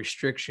we have a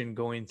restriction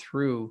going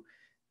through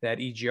that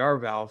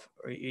EGR valve,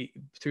 or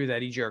through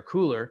that EGR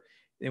cooler,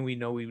 then we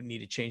know we would need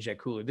to change that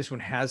cooler. This one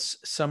has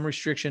some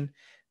restriction,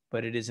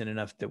 but it isn't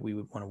enough that we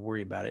would want to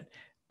worry about it.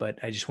 But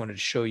I just wanted to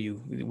show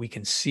you,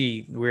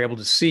 we're able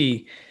to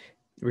see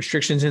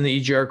restrictions in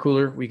the EGR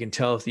cooler. We can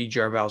tell if the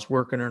EGR valve's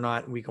working or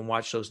not. We can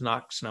watch those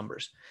NOx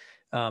numbers.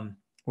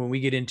 When we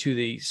get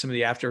into some of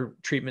the after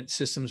treatment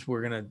systems,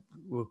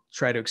 we'll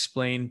try to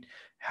explain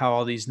how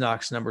all these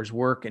NOx numbers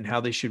work and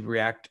how they should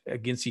react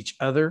against each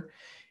other,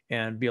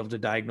 and be able to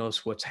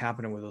diagnose what's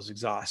happening with those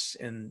exhausts.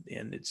 And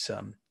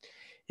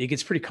it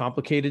gets pretty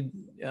complicated,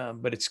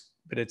 but at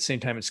the same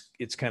time,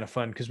 it's kind of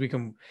fun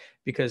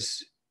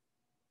because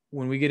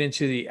when we get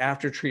into the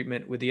after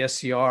treatment with the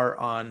SCR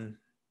on,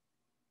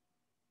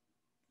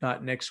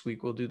 not next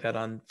week, we'll do that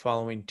on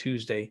following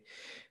Tuesday.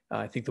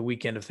 I think the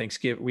week of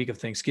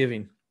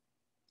Thanksgiving,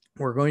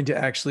 we're going to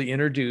actually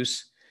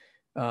introduce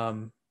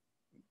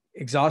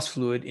exhaust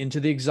fluid into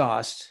the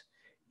exhaust,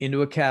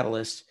 into a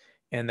catalyst,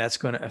 and that's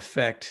going to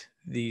affect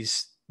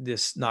this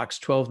NOx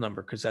 12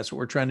 number, because that's what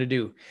we're trying to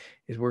do.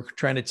 Is we're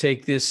trying to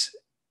take this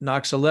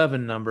NOx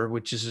 11 number,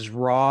 which is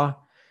raw.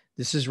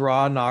 This is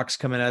raw NOx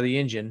coming out of the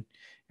engine,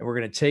 and we're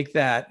going to take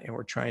that and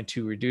we're trying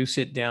to reduce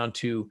it down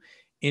to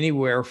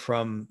anywhere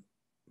from.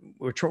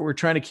 We're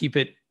trying to keep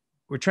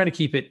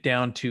it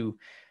down to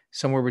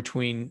somewhere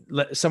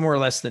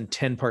less than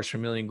 10 parts per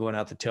million going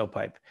out the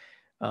tailpipe.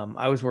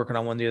 I was working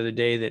on one the other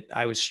day that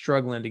I was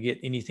struggling to get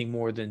anything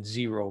more than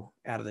 0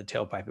 out of the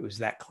tailpipe. It was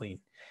that clean.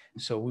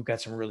 So we've got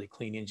some really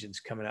clean engines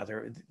coming out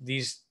there.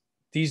 These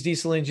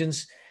diesel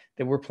engines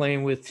that we're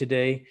playing with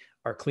today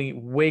are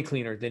clean, way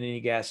cleaner than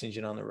any gas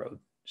engine on the road.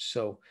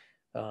 So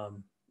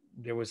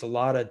there was a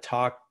lot of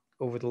talk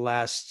over the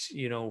last,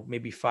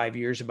 maybe 5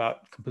 years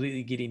about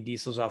completely getting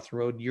diesels off the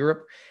road.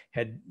 Europe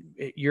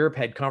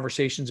had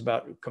conversations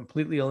about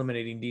completely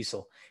eliminating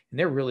diesel, and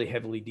they're really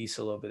heavily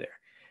diesel over there.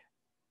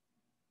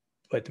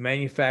 But the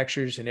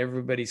manufacturers and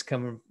everybody's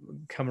come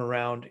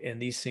around,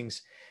 and these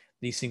things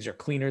are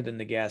cleaner than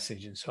the gas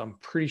engine. So I'm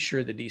pretty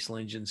sure the diesel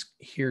engine's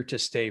here to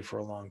stay for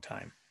a long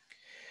time.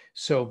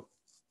 So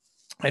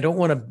I don't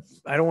want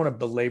to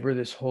belabor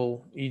this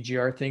whole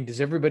EGR thing.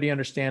 Does everybody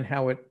understand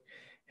how it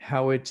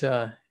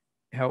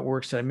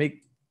works? Did I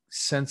make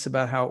sense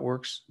about how it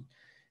works?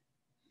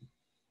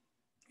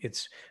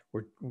 It's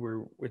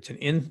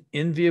an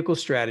in-vehicle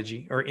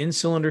strategy, or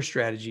in-cylinder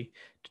strategy,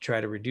 to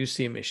try to reduce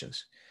the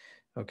emissions.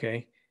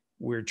 Okay,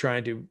 we're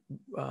trying to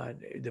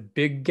the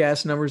big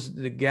gas numbers,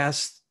 the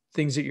gas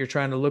things that you're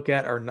trying to look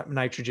at are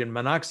nitrogen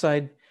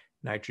monoxide,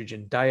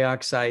 nitrogen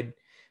dioxide,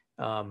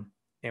 and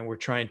we're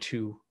trying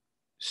to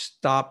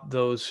stop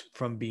those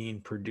from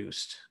being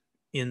produced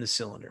in the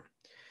cylinder.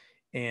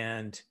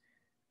 And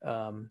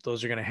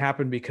those are going to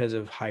happen because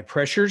of high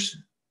pressures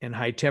and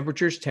high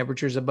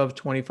temperatures above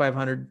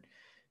 2,500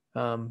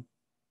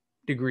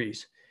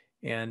 degrees.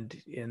 And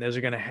those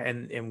are going to,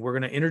 and we're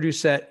going to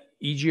introduce that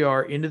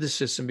EGR into the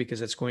system,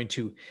 because it's going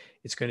to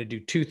do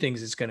two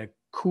things. It's going to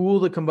cool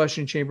the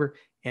combustion chamber,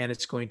 and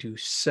it's going to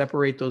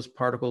separate those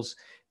particles,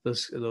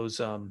 those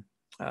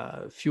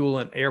fuel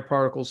and air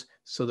particles,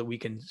 so that we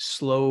can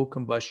slow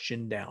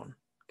combustion down.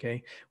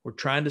 Okay. We're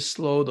trying to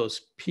slow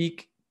those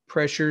peak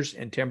pressures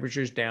and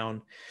temperatures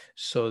down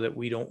so that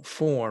we don't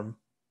form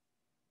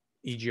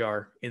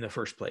EGR in the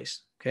first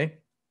place. Okay.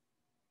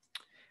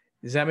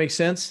 Does that make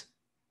sense?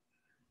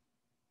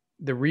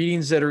 The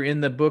readings that are in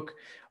the book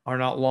are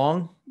not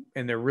long,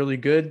 and they're really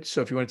good.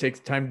 So if you want to take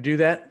the time to do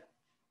that,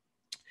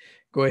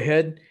 go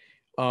ahead.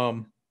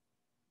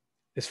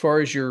 As far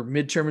as your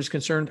midterm is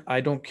concerned,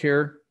 I don't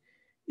care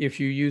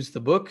if you use the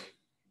book.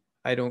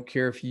 I don't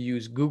care if you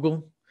use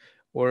Google,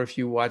 or if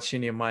you watch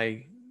any of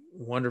my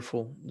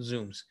wonderful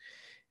Zooms.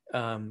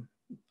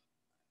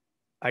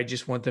 I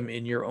just want them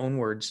in your own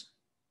words.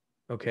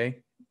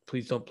 Okay.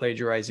 Please don't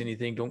plagiarize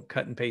anything. Don't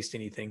cut and paste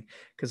anything,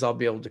 because I'll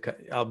be able to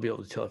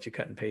tell if you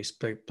cut and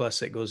paste.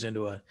 Plus, it goes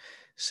into a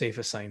safe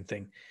assign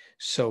thing.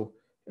 So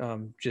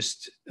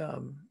just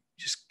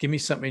just give me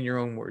something in your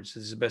own words.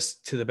 This is the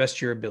best to the best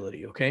of your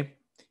ability. Okay.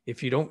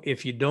 If you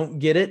don't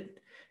get it,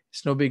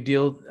 it's no big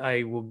deal.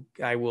 I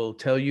will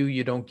tell you,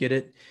 you don't get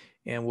it,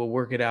 and we'll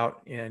work it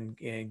out and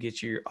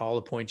get you all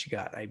the points you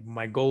got.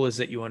 My goal is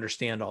that you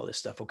understand all this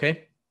stuff.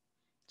 Okay.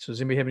 So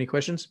does anybody have any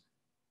questions?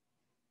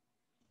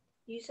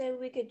 You said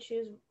we could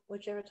choose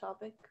whichever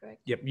topic,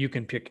 correct? Yep. You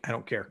can pick, I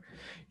don't care.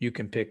 You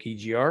can pick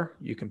EGR,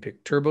 you can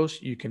pick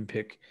turbos, you can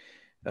pick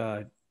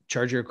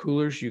charge air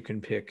coolers, you can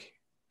pick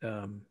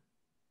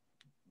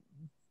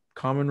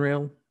common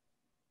rail,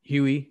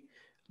 Huey,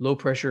 low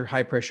pressure,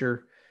 high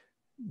pressure.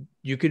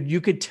 You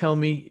could tell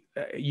me,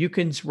 you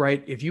can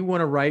write, if you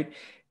want to write,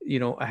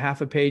 a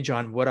half a page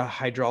on what a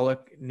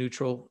hydraulic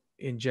neutral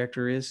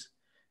injector is,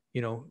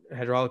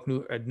 hydraulic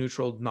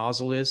neutral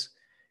nozzle is,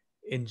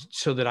 and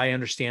so that I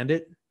understand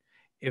it.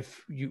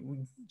 If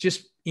you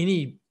just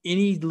any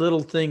little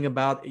thing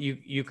about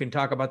you can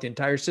talk about the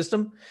entire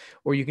system,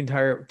 or you can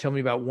tell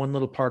me about one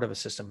little part of a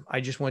system.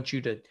 I just want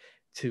you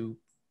to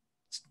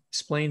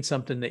explain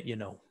something that you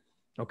know.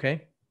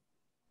 Okay.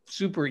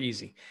 Super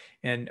easy.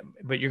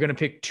 But you're going to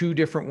pick 2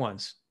 different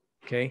ones.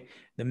 Okay.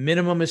 The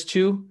minimum is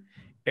 2.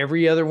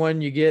 Every other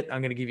one you get,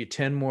 I'm going to give you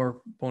 10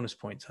 more bonus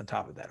points on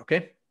top of that.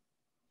 Okay.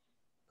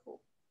 Cool.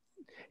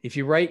 If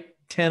you write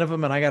 10 of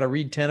them and I got to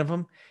read 10 of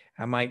them,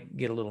 I might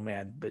get a little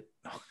mad, but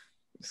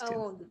I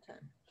won't do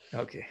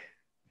 10. Okay.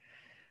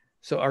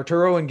 So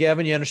Arturo and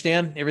Gavin, you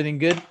understand everything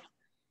good?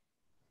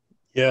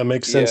 Yeah,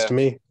 makes sense to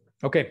me.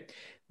 Okay.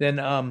 Then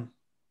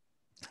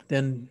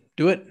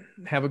do it.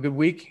 Have a good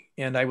week,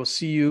 and I will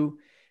see you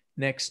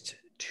next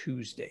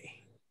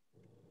Tuesday.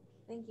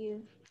 Thank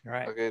you. All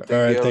right. Okay.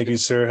 All right. Thank you,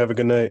 sir. Have a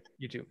good night.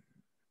 You too.